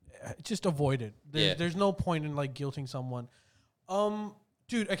just avoid it. Yeah. There's no point in like guilting someone.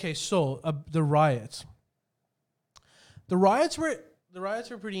 Dude, okay, so the riots. The riots were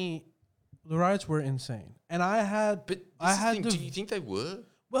insane. And But do you think they were?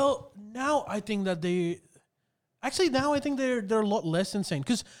 Well, now I think that they're a lot less insane.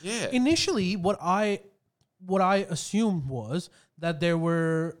 Because initially, what I assumed was that there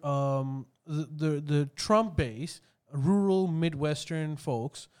were the Trump base, rural Midwestern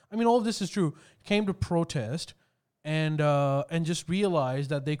folks. I mean, all of this is true. Came to protest and just realized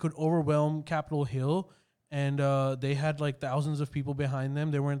that they could overwhelm Capitol Hill. And they had like thousands of people behind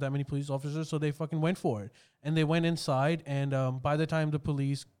them. There weren't that many police officers, so they fucking went for it. And they went inside, and by the time the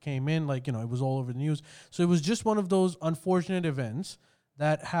police came in, like, it was all over the news. So it was just one of those unfortunate events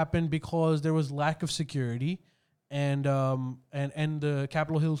that happened because there was lack of security, and the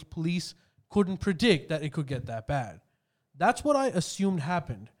Capitol Hill's police couldn't predict that it could get that bad. That's what I assumed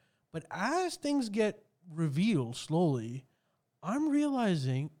happened. But as things get revealed slowly, I'm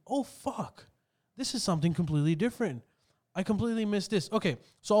realizing, oh, fuck, this is something completely different. I completely missed this. Okay,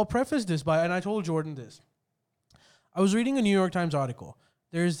 so I'll preface this by, and I told Jordan this. I was reading a New York Times article.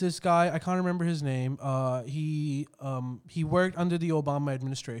 There's this guy, I can't remember his name. He worked under the Obama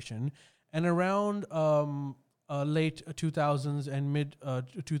administration, and around late 2000s and mid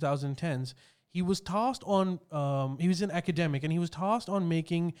 2010s, he was tasked on, he was an academic, and he was tasked on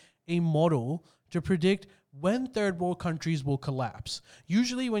making a model to predict when third world countries will collapse.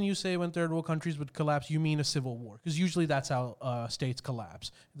 Usually when you say when third world countries would collapse, you mean a civil war, because usually that's how states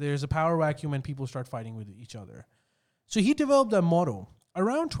collapse. There's a power vacuum and people start fighting with each other. So he developed that model.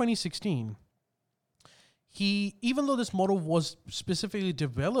 Around 2016, even though this model was specifically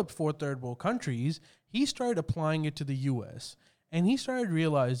developed for third world countries, he started applying it to the US. And he started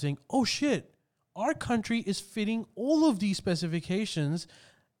realizing, oh shit, our country is fitting all of these specifications.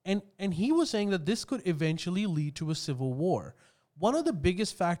 And he was saying that this could eventually lead to a civil war. One of the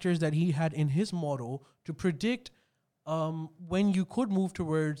biggest factors that he had in his model to predict when you could move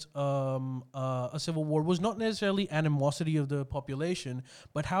towards a civil war was not necessarily animosity of the population,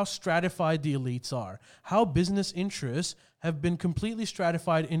 but how stratified the elites are. How business interests have been completely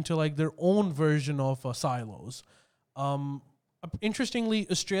stratified into like their own version of silos. Interestingly,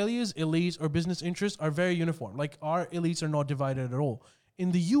 Australia's elites or business interests are very uniform. Like our elites are not divided at all.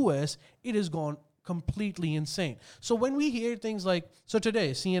 In the US, it has gone completely insane. So when we hear things like, so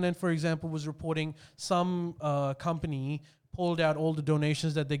today, CNN, for example, was reporting some company pulled out all the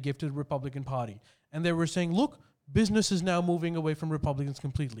donations that they give to the Republican Party. And they were saying, look, business is now moving away from Republicans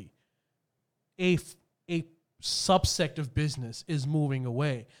completely. A subsect of business is moving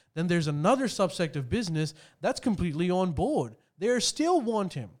away. Then there's another subsect of business that's completely on board. They still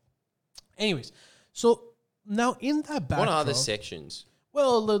want him. Anyways, so now in that backdrop... What are the sections?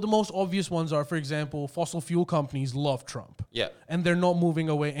 Well, the most obvious ones are, for example, fossil fuel companies love Trump. Yeah. And they're not moving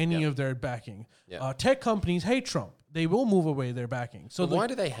away any of their backing. Yeah. Tech companies hate Trump. They will move away their backing. So why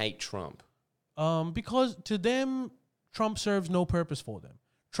do they hate Trump? Because to them, Trump serves no purpose for them.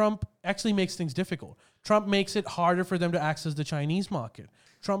 Trump actually makes things difficult. Trump makes it harder for them to access the Chinese market.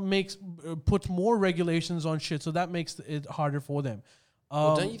 Trump puts more regulations on shit, so that makes it harder for them.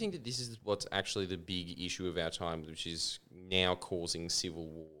 Well, don't you think that this is what's actually the big issue of our time, which is now causing civil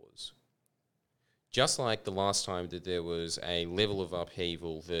wars? Just like the last time that there was a level of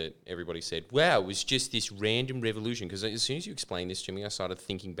upheaval that everybody said, wow, it was just this random revolution. Because as soon as you explained this to me, I started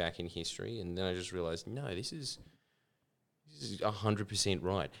thinking back in history, and then I just realized, no, this is 100%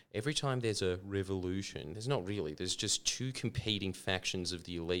 right. Every time there's a revolution, there's just two competing factions of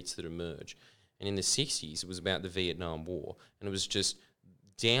the elites that emerge. And in the 60s, it was about the Vietnam War, and it was just...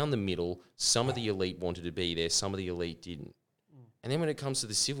 down the middle, some of the elite wanted to be there, some of the elite didn't. And then when it comes to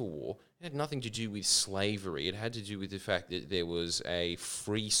the Civil War, it had nothing to do with slavery. It had to do with the fact that there was a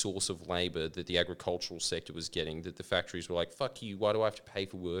free source of labour that the agricultural sector was getting, that the factories were like, fuck you, why do I have to pay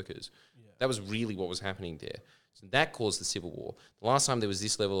for workers? Yeah. That was really what was happening there. So that caused the Civil War. The last time there was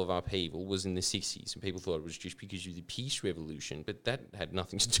this level of upheaval was in the 60s, and people thought it was just because of the peace revolution, but that had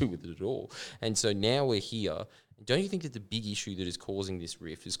nothing to do with it at all. And so now we're here. Don't you think that the big issue that is causing this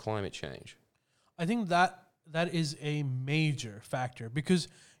rift is climate change? I think that is a major factor, because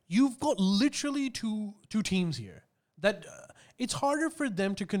you've got literally two teams here that it's harder for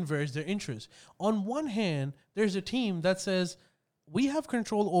them to converge their interests. On one hand, there's a team that says, we have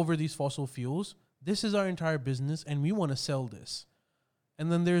control over these fossil fuels. This is our entire business, and we want to sell this.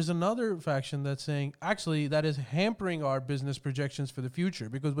 And then there's another faction that's saying, actually, that is hampering our business projections for the future,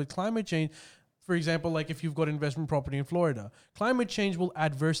 because with climate change, for example, like if you've got investment property in Florida, climate change will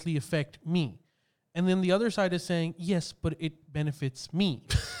adversely affect me. And then the other side is saying, yes, but it benefits me.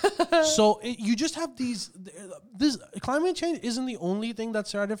 So you just have this climate change isn't the only thing that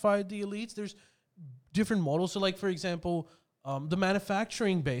stratified the elites. There's different models. So like, for example, the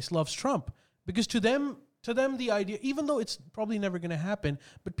manufacturing base loves Trump, because to them, the idea, even though it's probably never going to happen,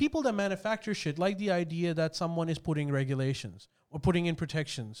 but people that manufacture shit like the idea that someone is putting regulations or putting in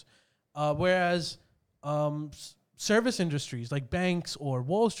protections. Whereas service industries like banks or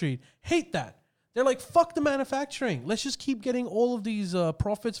Wall Street hate that. They're like, fuck the manufacturing. Let's just keep getting all of these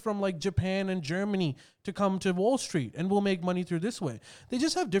profits from like Japan and Germany to come to Wall Street, and we'll make money through this way. They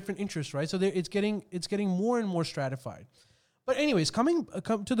just have different interests, right? So it's getting more and more stratified. But anyways, come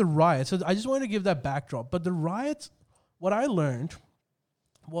to the riots. So I just wanted to give that backdrop. But the riots, what I learned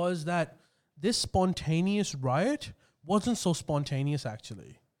was that this spontaneous riot wasn't so spontaneous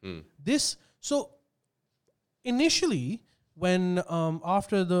actually. So initially, when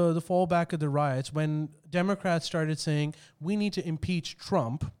after the fallback of the riots, when Democrats started saying we need to impeach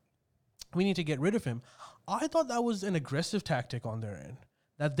Trump, we need to get rid of him, I thought that was an aggressive tactic on their end.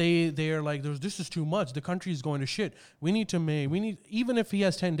 That they are like, this is too much. The country is going to shit. We need even if he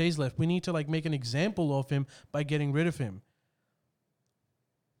has 10 days left, we need to like make an example of him by getting rid of him.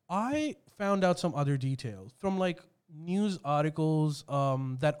 I found out some other details from like news articles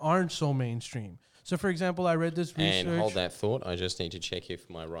that aren't so mainstream. So, for example, I read this research. And hold that thought. I just need to check if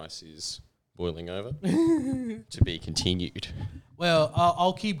my rice is boiling over. To be continued. Well,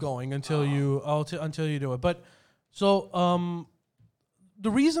 I'll keep going until until you do it. But so the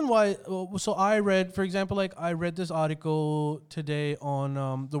reason why, so I read, for example, like I read this article today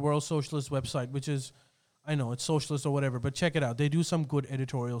on the World Socialist website, which is, I know it's socialist or whatever, but check it out. They do some good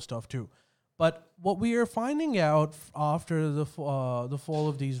editorial stuff too. But what we are finding out after the fall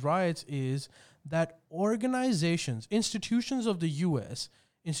of these riots is that organizations, institutions of the U.S.,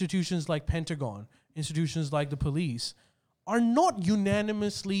 institutions like Pentagon, institutions like the police, are not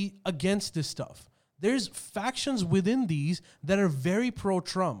unanimously against this stuff. There's factions within these that are very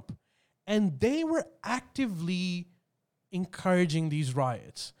pro-Trump, and they were actively encouraging these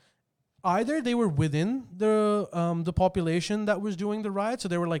riots. Either they were within the population that was doing the riots, so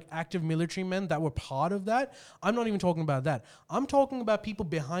they were like active military men that were part of that. I'm not even talking about that. I'm talking about people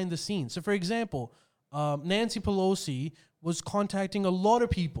behind the scenes. So, for example, Nancy Pelosi was contacting a lot of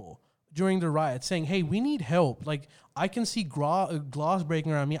people during the riot saying, hey, we need help. Like, I can see glass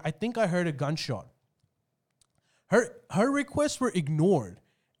breaking around me. I think I heard a gunshot. Her requests were ignored,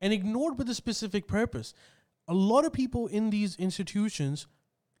 and ignored with a specific purpose. A lot of people in these institutions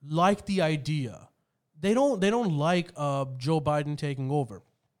like the idea. They don't like Joe Biden taking over.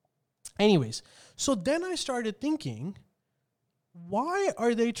 Anyways, so then I started thinking, why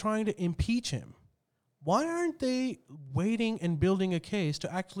are they trying to impeach him? Why aren't they waiting and building a case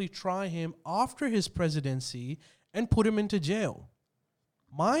to actually try him after his presidency and put him into jail?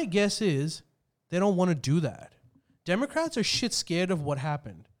 My guess is they don't want to do that. Democrats are shit scared of what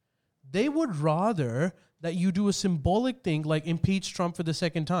happened. They would rather that you do a symbolic thing like impeach Trump for the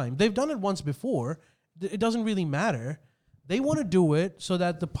second time. They've done it once before. It doesn't really matter. They want to do it so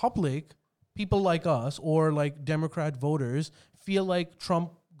that the public, people like us or like Democrat voters, feel like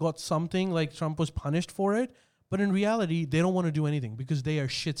Trump got something, like Trump was punished for it. But in reality, they don't want to do anything because they are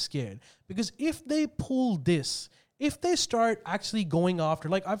shit scared. Because if they pull this, if they start actually going after,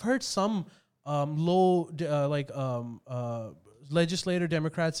 like I've heard some legislator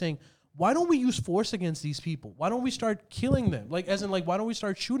Democrats saying, why don't we use force against these people? Why don't we start killing them? Like, as in, like, why don't we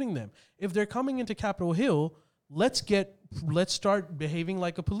start shooting them? If they're coming into Capitol Hill, let's start behaving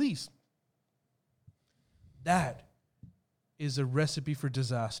like a police. That is a recipe for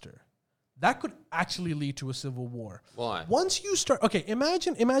disaster. That could actually lead to a civil war. Why? Once you start, okay,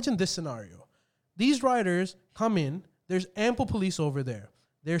 imagine this scenario. These rioters come in, there's ample police over there.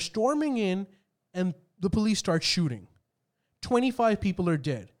 They're storming in, and the police start shooting. 25 people are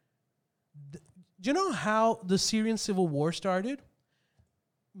dead. Do you know how the Syrian civil war started?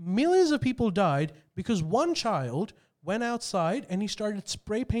 Millions of people died because one child went outside and he started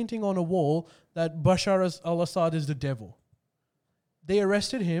spray painting on a wall that Bashar al-Assad is the devil. They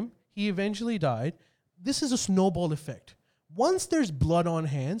arrested him. He eventually died. This is a snowball effect. Once there's blood on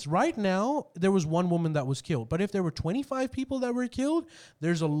hands, right now, there was one woman that was killed. But if there were 25 people that were killed,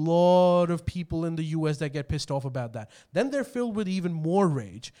 there's a lot of people in the US that get pissed off about that. Then they're filled with even more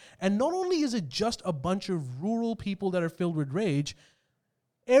rage. And not only is it just a bunch of rural people that are filled with rage,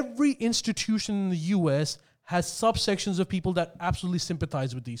 every institution in the US has subsections of people that absolutely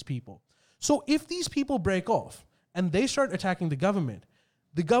sympathize with these people. So if these people break off and they start attacking the government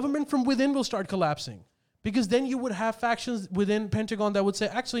from within will start collapsing. Because then you would have factions within Pentagon that would say,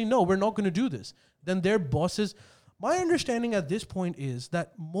 actually, no, we're not going to do this. Then their bosses. My understanding at this point is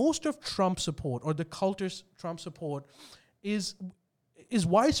that most of Trump support, or the cultist Trump support, is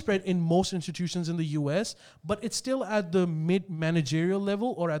widespread in most institutions in the US, but it's still at the mid-managerial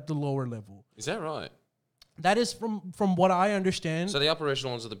level or at the lower level. Is that right? That is from what I understand. So the upper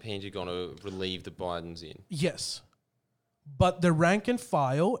echelons of the Pentagon are relieved the Bidens in. Yes. But the rank and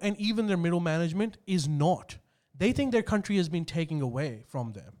file and even their middle management is not. They think their country has been taken away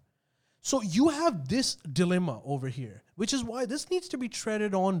from them. So you have this dilemma over here, which is why this needs to be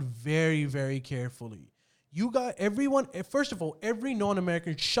treaded on very, very carefully. You got everyone, first of all, every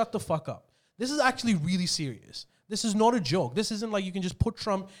non-American, shut the fuck up. This is actually really serious. This is not a joke. This isn't like you can just put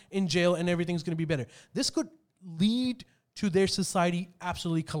Trump in jail and everything's going to be better. This could lead to their society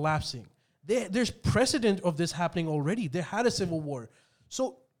absolutely collapsing. There's precedent of this happening already. They had a civil war.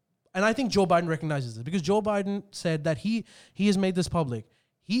 So and I think Joe Biden recognizes this because Joe Biden said that he has made this public.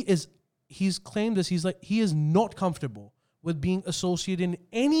 He's claimed this. He's like, he is not comfortable with being associated in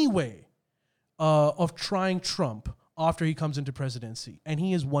any way of trying Trump after he comes into presidency. And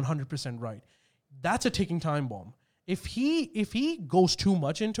he is 100% right. That's a ticking time bomb. If he goes too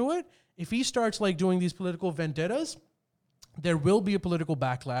much into it, if he starts like doing these political vendettas, there will be a political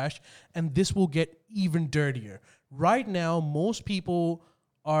backlash, and this will get even dirtier. Right now, most people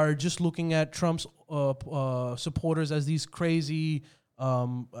are just looking at Trump's supporters as these crazy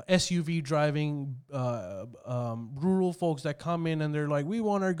SUV driving rural folks that come in and they're like, we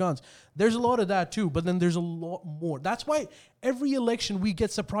want our guns. There's a lot of that too, but then there's a lot more. That's why every election we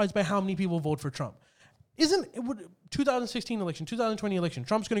get surprised by how many people vote for Trump. 2016 election, 2020 election,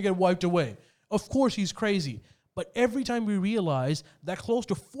 Trump's going to get wiped away. Of course he's crazy. But every time we realize that close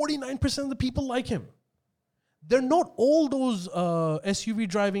to 49% of the people like him. They're not all those SUV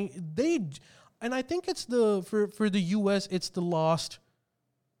driving. And I think it's for the US, it's the last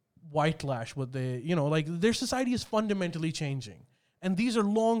white lash. Like their society is fundamentally changing. And these are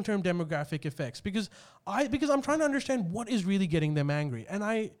long-term demographic effects because I'm trying to understand what is really getting them angry. And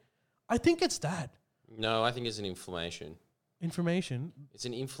I think it's that. No, I think it's an inflammation. Information? It's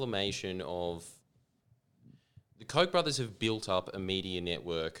an inflammation of... The Koch brothers have built up a media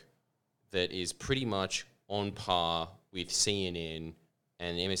network that is pretty much on par with CNN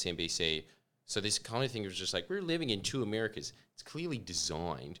and MSNBC. So this kind of thing is just like, we're living in two Americas. It's clearly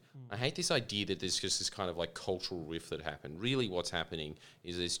designed. I hate this idea that there's just this kind of like cultural rift that happened. Really what's happening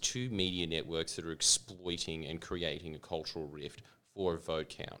is there's two media networks that are exploiting and creating a cultural rift for a vote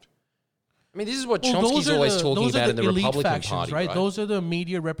count. I mean, this is what Chomsky's always talking about in the Republican factions, Party, right? Those are the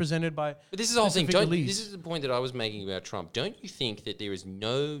media represented by. But this is the whole thing. This is the point that I was making about Trump. Don't you think that there is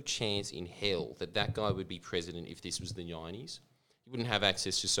no chance in hell that guy would be president if this was the 90s? He wouldn't have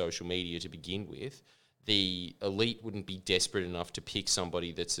access to social media to begin with. The elite wouldn't be desperate enough to pick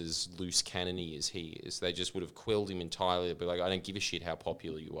somebody that's as loose cannon-y as he is. They just would have quelled him entirely. They'd be like, I don't give a shit how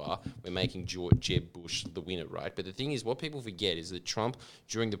popular you are. We're making Jeb Bush the winner, right? But the thing is, what people forget is that Trump,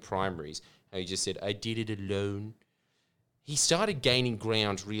 during the primaries, how he just said, I did it alone. He started gaining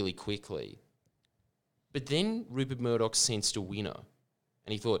ground really quickly. But then Rupert Murdoch sensed a winner.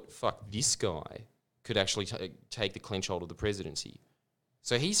 And he thought, fuck, this guy could actually take the clench hold of the presidency.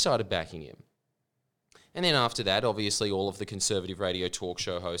 So he started backing him. And then after that, obviously, all of the conservative radio talk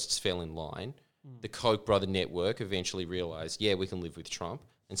show hosts fell in line. The Koch brother network eventually realized, yeah, we can live with Trump.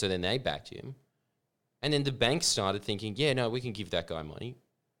 And so then they backed him. And then the banks started thinking, yeah, no, we can give that guy money.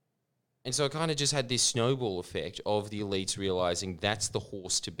 And so it kind of just had this snowball effect of the elites realizing that's the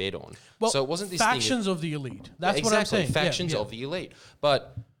horse to bet on. Well, so it wasn't this factions thing of the elite. That's what I'm saying. Factions of the elite.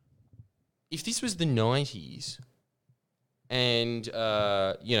 But if this was the 90s and,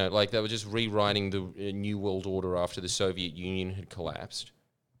 like they were just rewriting the New World Order after the Soviet Union had collapsed,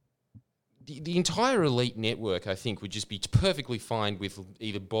 the entire elite network, I think, would just be perfectly fine with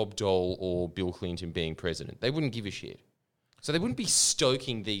either Bob Dole or Bill Clinton being president. They wouldn't give a shit. So they wouldn't be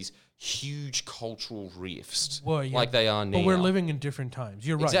stoking these huge cultural rifts like they are now. But we're living in different times.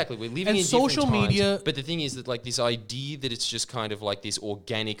 You're right. Exactly. We're living in social different times. media. But the thing is that like this idea that it's just kind of like this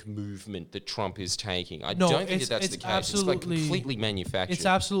organic movement that Trump is taking, I don't think that's the case. It's like completely manufactured. It's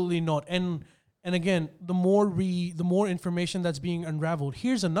absolutely not. And again, the more information that's being unraveled.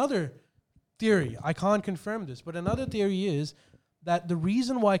 Here's another theory. I can't confirm this, but another theory is that the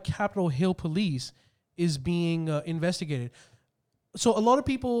reason why Capitol Hill police is being investigated. So a lot of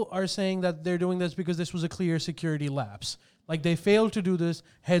people are saying that they're doing this because this was a clear security lapse. Like they failed to do this,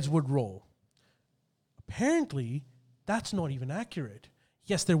 heads would roll. Apparently, that's not even accurate.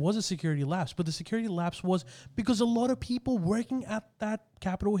 Yes, there was a security lapse, but the security lapse was because a lot of people working at that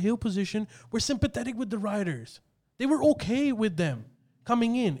Capitol Hill position were sympathetic with the rioters. They were okay with them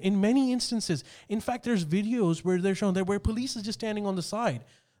coming in many instances. In fact, there's videos where they're showing that where police is just standing on the side.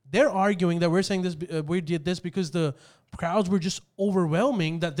 They're arguing that we're saying this, we did this because the crowds were just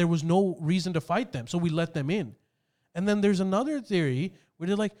overwhelming, that there was no reason to fight them, so we let them in. And then there's another theory where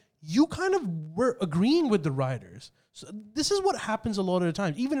they're like, you kind of were agreeing with the rioters. So this is what happens a lot of the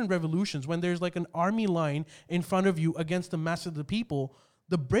time, even in revolutions, when there's like an army line in front of you against the mass of the people.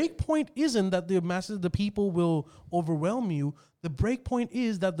 The break point isn't that the masses of the people will overwhelm you. The break point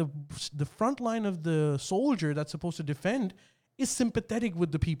is that the front line of the soldier that's supposed to defend is sympathetic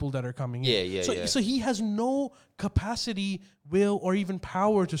with the people that are coming in. So he has no capacity, will, or even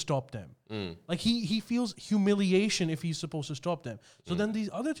power to stop them. Like he feels humiliation if he's supposed to stop them. So then these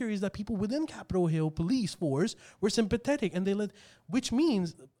other theories that people within Capitol Hill police force were sympathetic, and which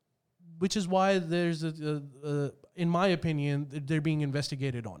means which is why there's in my opinion, they're being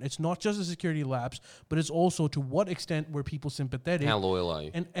investigated on. It's not just a security lapse, but it's also to what extent were people sympathetic? How loyal are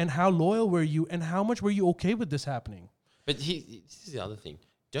you? And how loyal were you? And how much were you okay with this happening? But this is the other thing.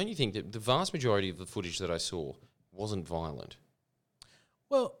 Don't you think that the vast majority of the footage that I saw wasn't violent?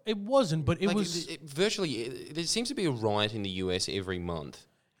 Well, it wasn't, but it was... There seems to be a riot in the US every month.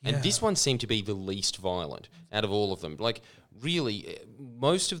 And Yeah. this one seemed to be the least violent out of all of them. Like, really,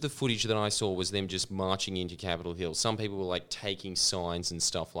 most of the footage that I saw was them just marching into Capitol Hill. Some people were, like, taking signs and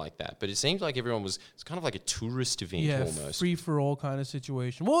stuff like that. But it seemed like everyone it's kind of like a tourist event almost. free-for-all kind of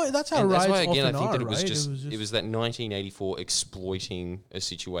situation. Well, that's how And riots that's why, again, I often think are, that right? it was that 1984 exploiting a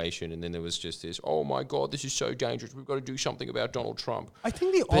situation, and then there was just this, oh my God, this is so dangerous. We've got to do something about Donald Trump. I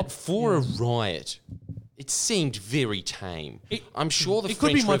think the But for a riot, it seemed very tame. I'm sure the it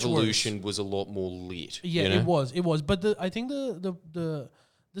could be French much Revolution was a lot more lit. Yeah, you know? it was. But I think the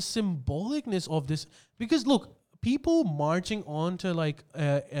symbolicness of this, because look, people marching on to like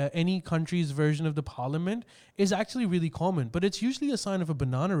any country's version of the parliament is actually really common, but it's usually a sign of a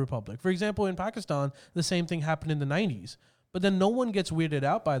banana republic. For example, in Pakistan, the same thing happened in the 90s, but then no one gets weirded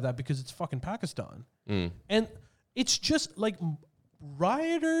out by that because it's fucking Pakistan. And it's just like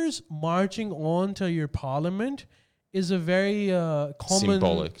rioters marching on to your parliament is a very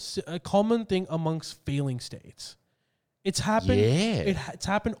common thing amongst failing states. It's happened. Yeah. It's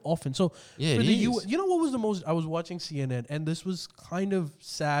happened often. So Yeah, for it the is. you know what was the most? I was watching CNN, and this was kind of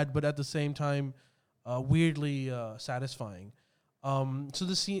sad, but at the same time, weirdly satisfying.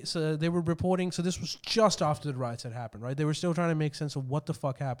 So they were reporting. So this was just after the riots had happened, right? They were still trying to make sense of what the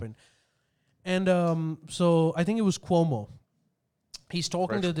fuck happened, and so I think it was Cuomo. He's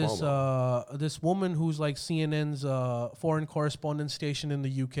talking to this this woman who's like CNN's foreign correspondent station in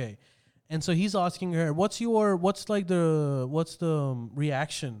the UK, and so he's asking her, what's the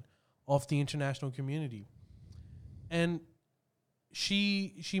reaction of the international community, and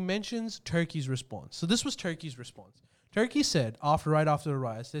she mentions Turkey's response. So this was Turkey's response. Turkey said right after the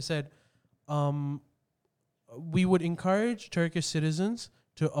riots, they said, we would encourage Turkish citizens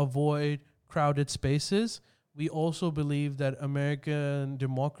to avoid crowded spaces. We also believe that American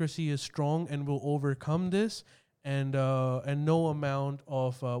democracy is strong and will overcome this, and no amount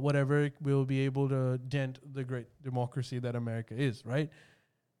of whatever will be able to dent the great democracy that America is, right?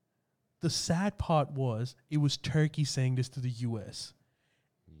 The sad part was it was Turkey saying this to the U.S.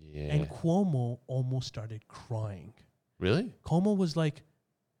 Yeah. And Cuomo almost started crying. Really? Cuomo was like,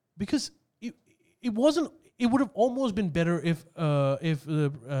 because it wasn't. It would have almost been better if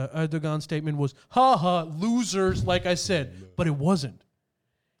Erdogan's statement was, "Ha ha, losers," like I said, but it wasn't.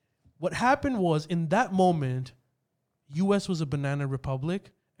 What happened was, in that moment, U.S. was a banana republic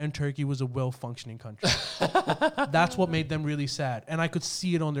and Turkey was a well-functioning country. That's what made them really sad, and I could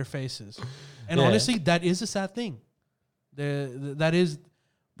see it on their faces. And honestly, that is a sad thing. That is,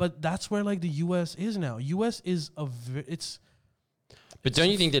 but that's where like the U.S. is now. U.S. is But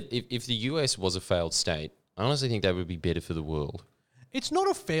don't you think that if the US was a failed state, I honestly think that would be better for the world. It's not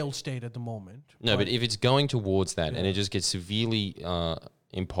a failed state at the moment. No, but if it's going towards that and it just gets severely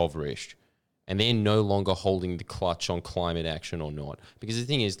impoverished, and they're no longer holding the clutch on climate action or not. Because the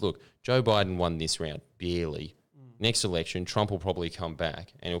thing is, look, Joe Biden won this round, barely. Next election, Trump will probably come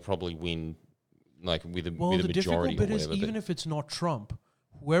back and he'll probably win like with a the majority difficult or bit whatever. is even if it's not Trump,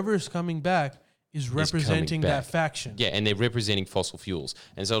 whoever is coming back is representing that faction. Yeah, and they're representing fossil fuels.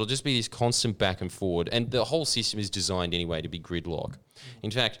 And so it'll just be this constant back and forward. And the whole system is designed anyway to be gridlock.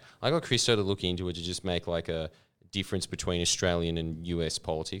 In fact, I got Christo to look into it to just make like a difference between Australian and US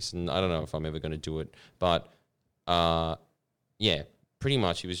politics. And I don't know if I'm ever going to do it. But yeah, pretty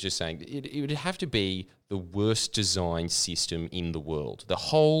much he was just saying it would have to be the worst designed system in the world. The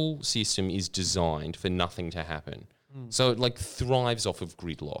whole system is designed for nothing to happen. So it like thrives off of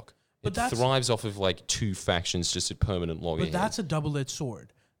gridlock. But it thrives off of like two factions just at permanent loggerhead. But that's a double-edged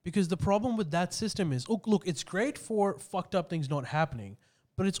sword. Because the problem with that system is, look, it's great for fucked up things not happening,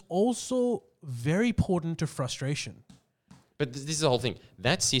 but it's also very potent to frustration. But this is the whole thing.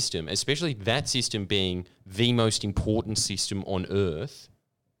 That system, especially that system being the most important system on Earth,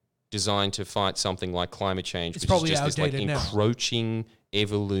 designed to fight something like climate change, It's which is probably just this like outdated now. encroaching,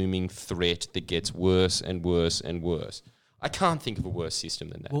 ever-looming threat that gets worse and worse and worse. I can't think of a worse system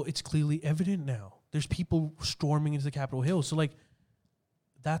than that. Well, it's clearly evident now. There's people storming into the Capitol Hill. So, like,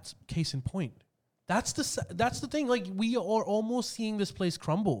 that's case in point. That's the thing. Like, we are almost seeing this place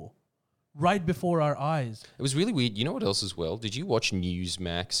crumble right before our eyes. It was really weird. You know what else as well? Did you watch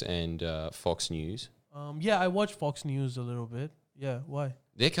Newsmax and Fox News? Yeah, I watched Fox News a little bit. Yeah, why?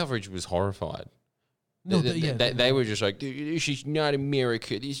 Their coverage was horrified. No, They were just like, this is not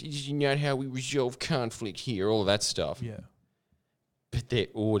America. This is not how we resolve conflict here. All that stuff. yeah. But their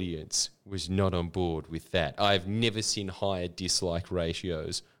audience was not on board with that. I've never seen higher dislike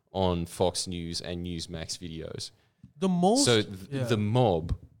ratios on Fox News and Newsmax videos. The most. So the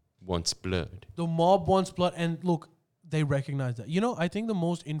mob wants blood. The mob wants blood, and look, they recognize that. You know, I think the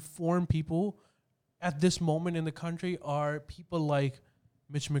most informed people at this moment in the country are people like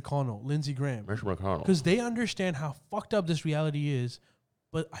Mitch McConnell, Lindsey Graham, because they understand how fucked up this reality is,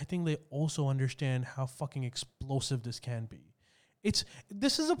 but I think they also understand how fucking explosive this can be.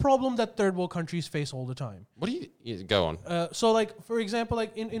 This is a problem that third world countries face all the time. What do you go on? So, like, for example,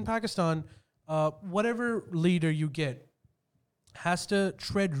 like in Pakistan, whatever leader you get has to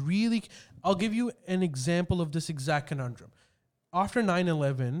tread really. I'll give you an example of this exact conundrum. After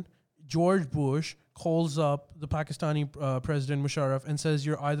 9/11, George Bush calls up the Pakistani president Musharraf and says,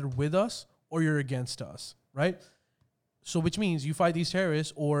 you're either with us or you're against us, right? So which means you fight these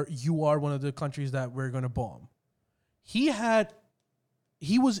terrorists or you are one of the countries that we're going to bomb. He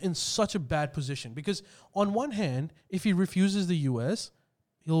was in such a bad position because on one hand, if he refuses the US,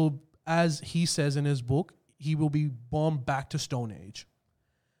 he'll, as he says in his book, he will be bombed back to Stone Age.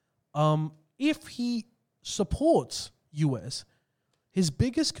 If he supports US, his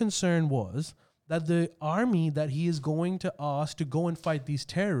biggest concern was that the army that he is going to ask to go and fight these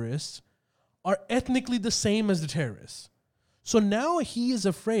terrorists are ethnically the same as the terrorists. So now he is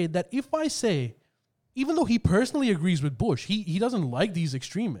afraid that if I say, even though he personally agrees with Bush, he doesn't like these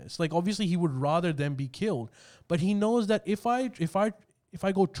extremists. Like, obviously he would rather them be killed, but he knows that if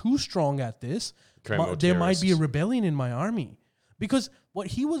I go too strong at this, there might be a rebellion in my army. Because what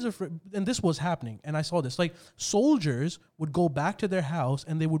he was afraid, and this was happening, and I saw this, like soldiers would go back to their house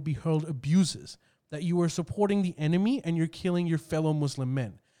and they would be hurled abuses that you are supporting the enemy and you're killing your fellow Muslim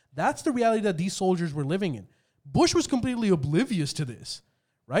men. That's the reality that these soldiers were living in. Bush was completely oblivious to this,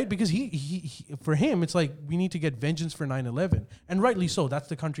 right? Because he for him, it's like, we need to get vengeance for 9/11. And rightly so, that's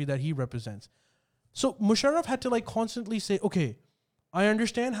the country that he represents. So Musharraf had to like constantly say, okay, I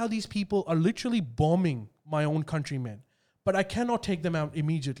understand how these people are literally bombing my own countrymen, but I cannot take them out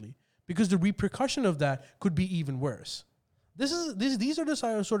immediately because the repercussion of that could be even worse. These are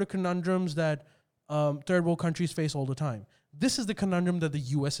the sort of conundrums that third world countries face all the time. This is the conundrum that the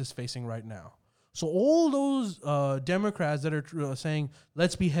US is facing right now. So all those Democrats that are saying,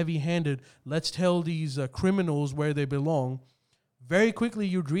 let's be heavy-handed, let's tell these criminals where they belong, very quickly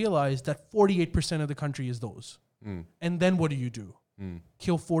you'd realize that 48% of the country is those. And then what do?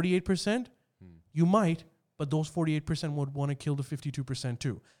 Kill 48%? You might, but those 48% would want to kill the 52%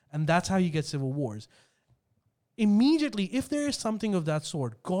 too. And that's how you get civil wars. Immediately, if there is something of that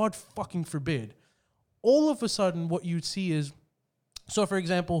sort, God fucking forbid, all of a sudden what you'd see is, so for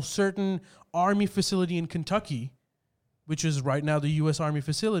example, certain army facility in Kentucky, which is right now the U.S. Army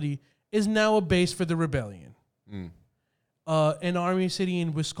facility, is now a base for the rebellion. An army city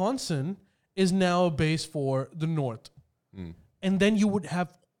in Wisconsin is now a base for the North. And then you would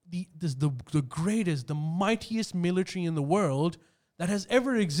have the greatest, the mightiest military in the world that has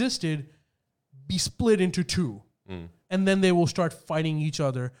ever existed be split into two. And then they will start fighting each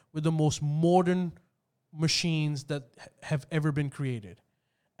other with the most modern machines that have ever been created.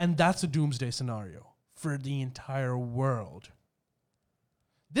 And that's a doomsday scenario for the entire world.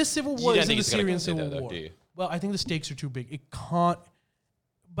 This civil war isn't the Syrian civil war. Well, I think the stakes are too big. It can't.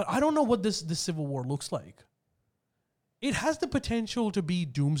 But I don't know what this civil war looks like. It has the potential to be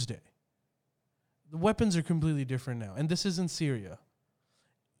doomsday. The weapons are completely different now. And this isn't Syria.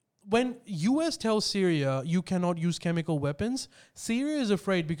 When U.S. tells Syria you cannot use chemical weapons, Syria is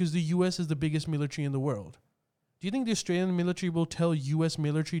afraid because the U.S. is the biggest military in the world. Do you think the Australian military will tell U.S.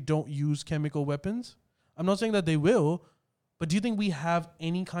 military don't use chemical weapons? I'm not saying that they will, but do you think we have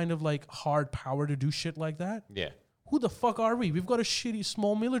any kind of like hard power to do shit like that? Yeah. Who the fuck are we? We've got a shitty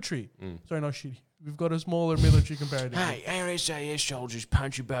small military. Sorry, not shitty. We've got a smaller military comparatively. Hey, our SAS soldiers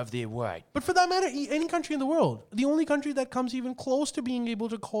punch above their weight. But for that matter, any country in the world. The only country that comes even close to being able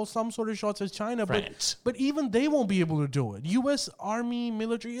to call some sort of shots is China. France. But even they won't be able to do it. U.S. Army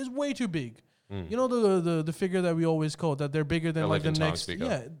military is way too big. You know the figure that we always quote, that they're bigger than like the next. Bigger.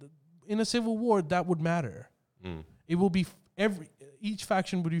 Yeah, in a civil war, that would matter. It will be each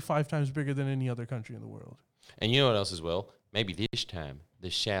faction would be 5 times bigger than any other country in the world. And you know what else as well? Maybe this time the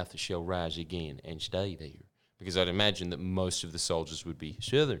South shall rise again and stay there. Because I'd imagine that most of the soldiers would be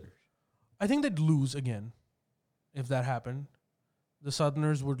Southerners. I think they'd lose again if that happened. The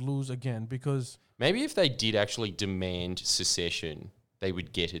Southerners would lose again because... Maybe if they did actually demand secession, they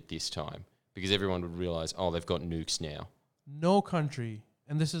would get it this time. Because everyone would realize, oh, they've got nukes now. No country,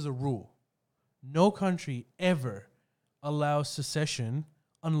 and this is a rule, no country ever allows secession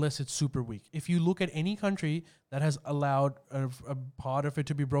unless it's super weak. If you look at any country that has allowed a part of it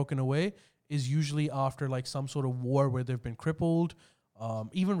to be broken away, is usually after like some sort of war where they've been crippled,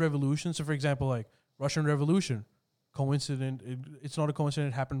 even revolution. So, for example, like Russian Revolution, coincident. It's not a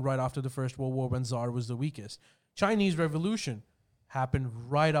coincidence. It happened right after the First World War when Tsar was the weakest. Chinese Revolution happened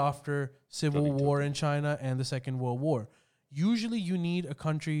right after Civil War in China and the Second World War. Usually, you need a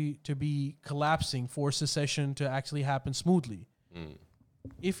country to be collapsing for secession to actually happen smoothly.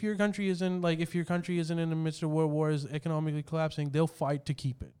 If your country isn't in the midst of world wars, economically collapsing, they'll fight to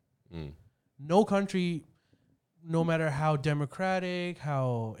keep it. No country, no matter how democratic,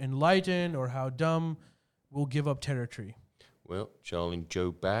 how enlightened, or how dumb, will give up territory. Well, it's all in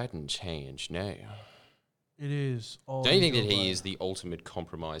Joe Biden's hands now. It is all. Don't you think that he is the ultimate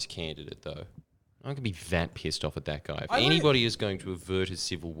compromise candidate, though? I'm going to be that pissed off at that guy. If anybody is going to avert a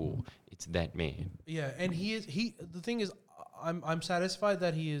civil war, it's that man. Yeah, and he is. The thing is, I'm satisfied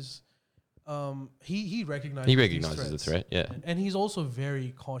that he is. He recognizes. He recognizes the threat. Yeah, and he's also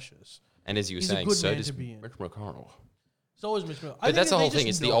very cautious. And as you were He's saying, a good so man does to be in. Mitch McConnell. So is Mitch McConnell. But that's the whole thing.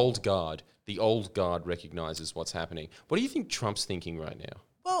 It's the old guard. The old guard recognizes what's happening. What do you think Trump's thinking right now?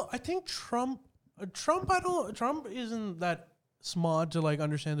 Well, I think Trump isn't that smart to like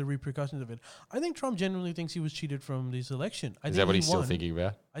understand the repercussions of it. I think Trump genuinely thinks he was cheated from this election. Is that what he's still thinking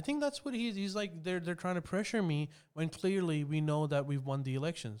about? I think that's what he is. He's like, they're trying to pressure me when clearly we know that we've won the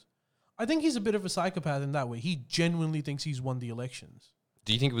elections. I think he's a bit of a psychopath in that way. He genuinely thinks he's won the elections.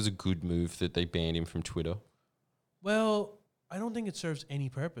 Do you think it was a good move that they banned him from Twitter? Well, I don't think it serves any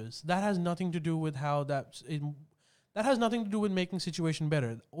purpose. That has nothing to do with how that has nothing to do with making situation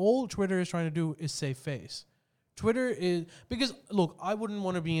better. All Twitter is trying to do is save face. Twitter is, because look, I wouldn't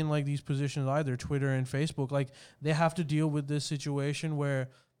want to be in like these positions either, Twitter and Facebook. Like they have to deal with this situation where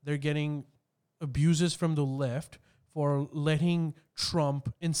they're getting abuses from the left for letting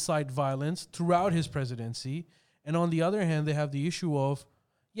Trump incite violence throughout his presidency. And on the other hand, they have the issue of,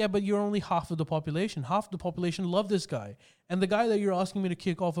 yeah, but you're only half of the population. Half the population love this guy. And the guy that you're asking me to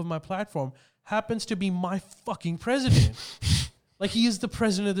kick off of my platform happens to be my fucking president. Like, he is the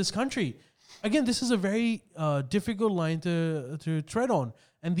president of this country. Again, this is a very difficult line to tread on.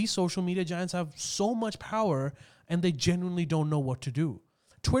 And these social media giants have so much power, and they genuinely don't know what to do.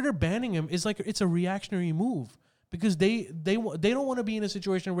 Twitter banning him is like, it's a reactionary move. Because they don't want to be in a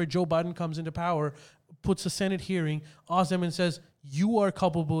situation where Joe Biden comes into power, puts a Senate hearing, asks them and says, you are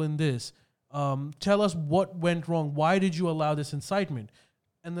culpable in this. Tell us what went wrong. Why did you allow this incitement?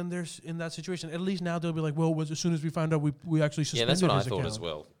 And then there's in that situation, at least now they'll be like, well, as soon as we found out, we actually suspended his account. Yeah, that's what I thought as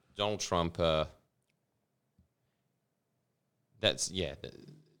well. Donald Trump,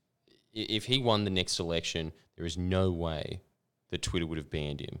 if he won the next election, there is no way that Twitter would have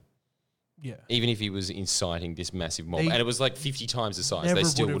banned him. Yeah. Even if he was inciting this massive mob. And it was like 50 times the size. They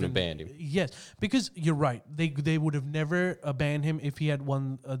still wouldn't have banned him. Yes. Because you're right. They would have never banned him if he had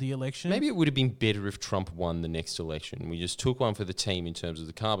won the election. Maybe it would have been better if Trump won the next election. We just took one for the team in terms of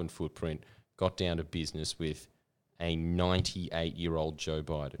the carbon footprint, got down to business with a 98-year-old Joe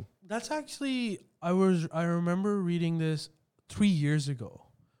Biden. That's actually, I remember reading this 3 years ago,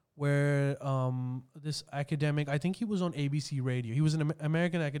 where this academic, I think he was on ABC Radio. He was an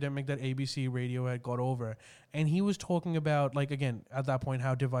American academic that ABC Radio had got over. And he was talking about, like, again, at that point,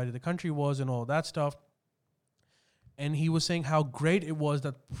 how divided the country was and all that stuff. And he was saying how great it was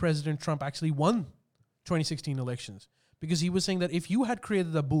that President Trump actually won 2016 elections. Because he was saying that if you had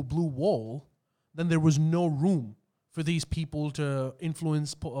created a blue wall, then there was no room for these people to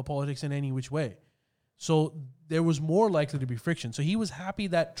influence politics in any which way. So there was more likely to be friction. So he was happy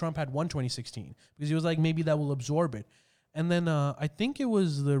that Trump had won 2016 because he was like, maybe that will absorb it. And then I think it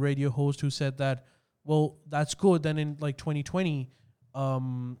was the radio host who said that, well, that's good. Then in like 2020,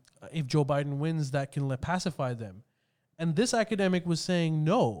 if Joe Biden wins, that can pacify them. And this academic was saying,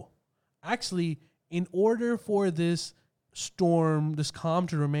 no, actually, in order for this storm, this calm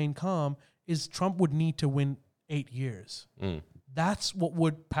to remain calm, is Trump would need to win 8 years. That's what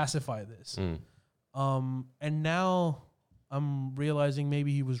would pacify this. And now I'm realizing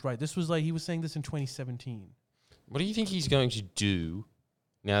maybe he was right. This was like, he was saying this in 2017. What do you think he's going to do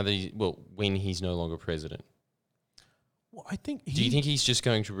now that when he's no longer president? Well, I think do you think he's just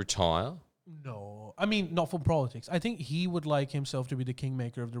going to retire? No. I mean, not from politics. I think he would like himself to be the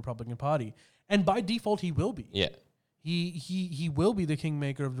kingmaker of the Republican Party. And by default, he will be. Yeah. He will be the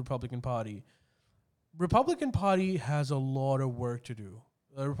kingmaker of the Republican Party. Republican Party has a lot of work to do.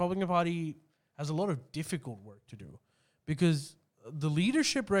 The Republican Party has a lot of difficult work to do because the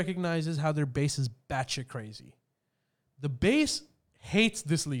leadership recognizes how their base is batshit crazy. The base hates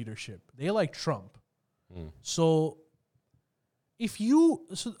this leadership. They like Trump. Mm. So if you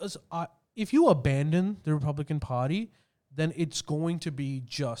abandon the Republican Party, then it's going to be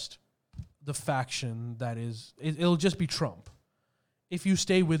just the faction that is. It'll just be Trump. If you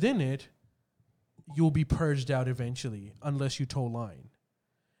stay within it, you'll be purged out eventually, unless you toe line.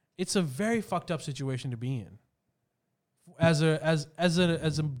 It's a very fucked up situation to be in. As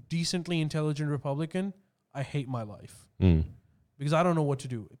a decently intelligent Republican, I hate my life because I don't know what to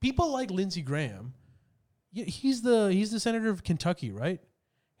do. People like Lindsey Graham. He's the senator of Kentucky, right?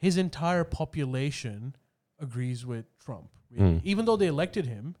 His entire population agrees with Trump. Really. Even though they elected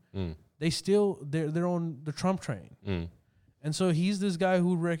him, they're on the Trump train. And so he's this guy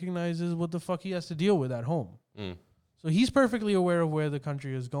who recognizes what the fuck he has to deal with at home. So he's perfectly aware of where the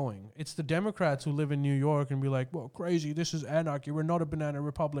country is going. It's the Democrats who live in New York and be like, well, crazy, this is anarchy. We're not a banana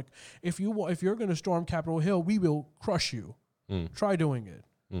republic. If you're going to storm Capitol Hill, we will crush you. Try doing it.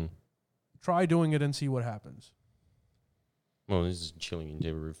 Try doing it and see what happens. Well, this is a chilling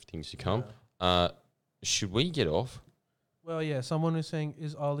endeavor of things to come. Yeah. Should we get off? Well, yeah, someone is saying,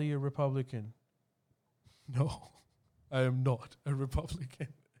 is Ali a Republican? No, I am not a Republican.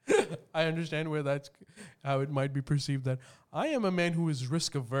 I understand how it might be perceived that I am a man who is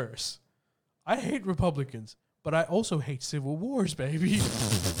risk averse. I hate Republicans, but I also hate civil wars, baby.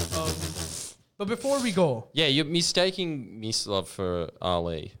 But before we go, you're mistaking Mislav for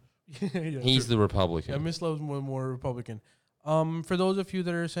Ali. He's true. the Republican. Yeah, Mislav's more Republican. For those of you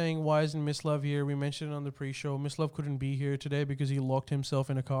that are saying, why isn't Mislav here? We mentioned it on the pre-show. Mislav couldn't be here today because he locked himself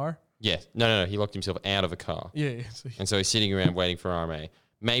in a car. Yeah. No. He locked himself out of a car. Yeah. And so he's sitting around waiting for RMA.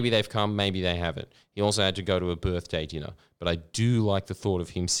 Maybe they've come, maybe they haven't. He also had to go to a birthday dinner. But I do like the thought of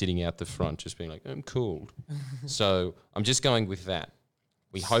him sitting out the front just being like, I'm cool. So I'm just going with that.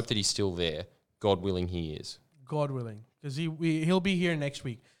 We hope that he's still there. God willing he is. God willing. Because he'll be here next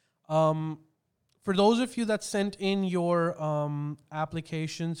week. For those of you that sent in your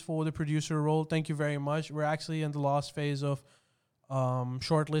applications for the producer role, thank you very much. We're actually in the last phase of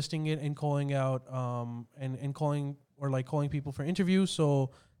shortlisting it and calling out and calling people for interviews. So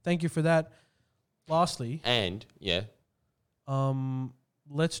thank you for that. Lastly, and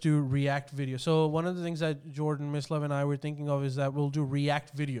let's do React video. So one of the things that Jordan, Mislav, and I were thinking of is that we'll do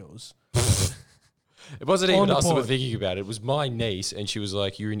React videos. It wasn't even us that were thinking about it. It was my niece, and she was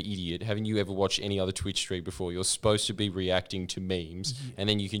like, you're an idiot. Haven't you ever watched any other Twitch stream before? You're supposed to be reacting to memes, and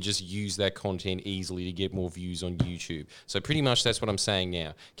then you can just use that content easily to get more views on YouTube. So pretty much that's what I'm saying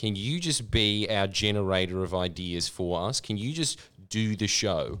now. Can you just be our generator of ideas for us? Can you just do the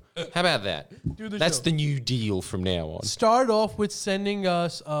show? How about that? That's the new deal from now on. Start off with sending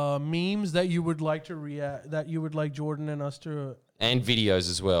us memes that you would like to react, that you would like Jordan and us to... And videos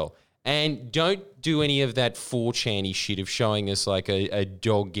as well. And don't do any of that 4chan-y shit of showing us like a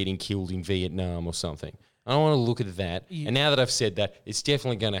dog getting killed in Vietnam or something. I don't want to look at that. Yeah. And now that I've said that, it's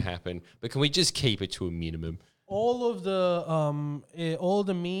definitely going to happen. But can we just keep it to a minimum? All of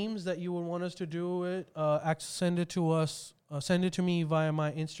the memes that you would want us to do it, send it to us. Send it to me via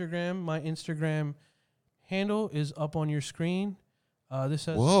my Instagram. My Instagram handle is up on your screen. This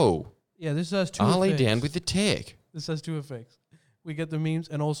has this has two Ali effects. Down with the tech. This has two effects. We get the memes,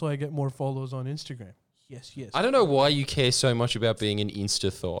 and also I get more follows on Instagram. Yes. I don't know why you care so much about being an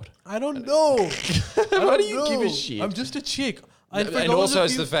Insta thought. I don't know. Why do you give a shit? I'm just a chick. And also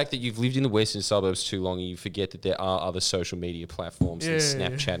it's the fact that you've lived in the western suburbs too long and you forget that there are other social media platforms than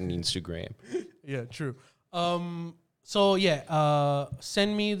Snapchat and Instagram. Yeah, true.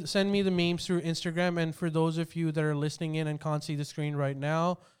 Send me the memes through Instagram. And for those of you that are listening in and can't see the screen right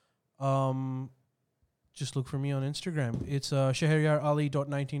now, just look for me on Instagram. It's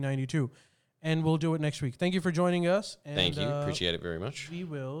shahryarali.1992. And we'll do it next week. Thank you for joining us. And, thank you. Appreciate it very much. We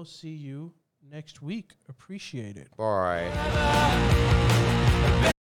will see you next week. Appreciate it. Bye.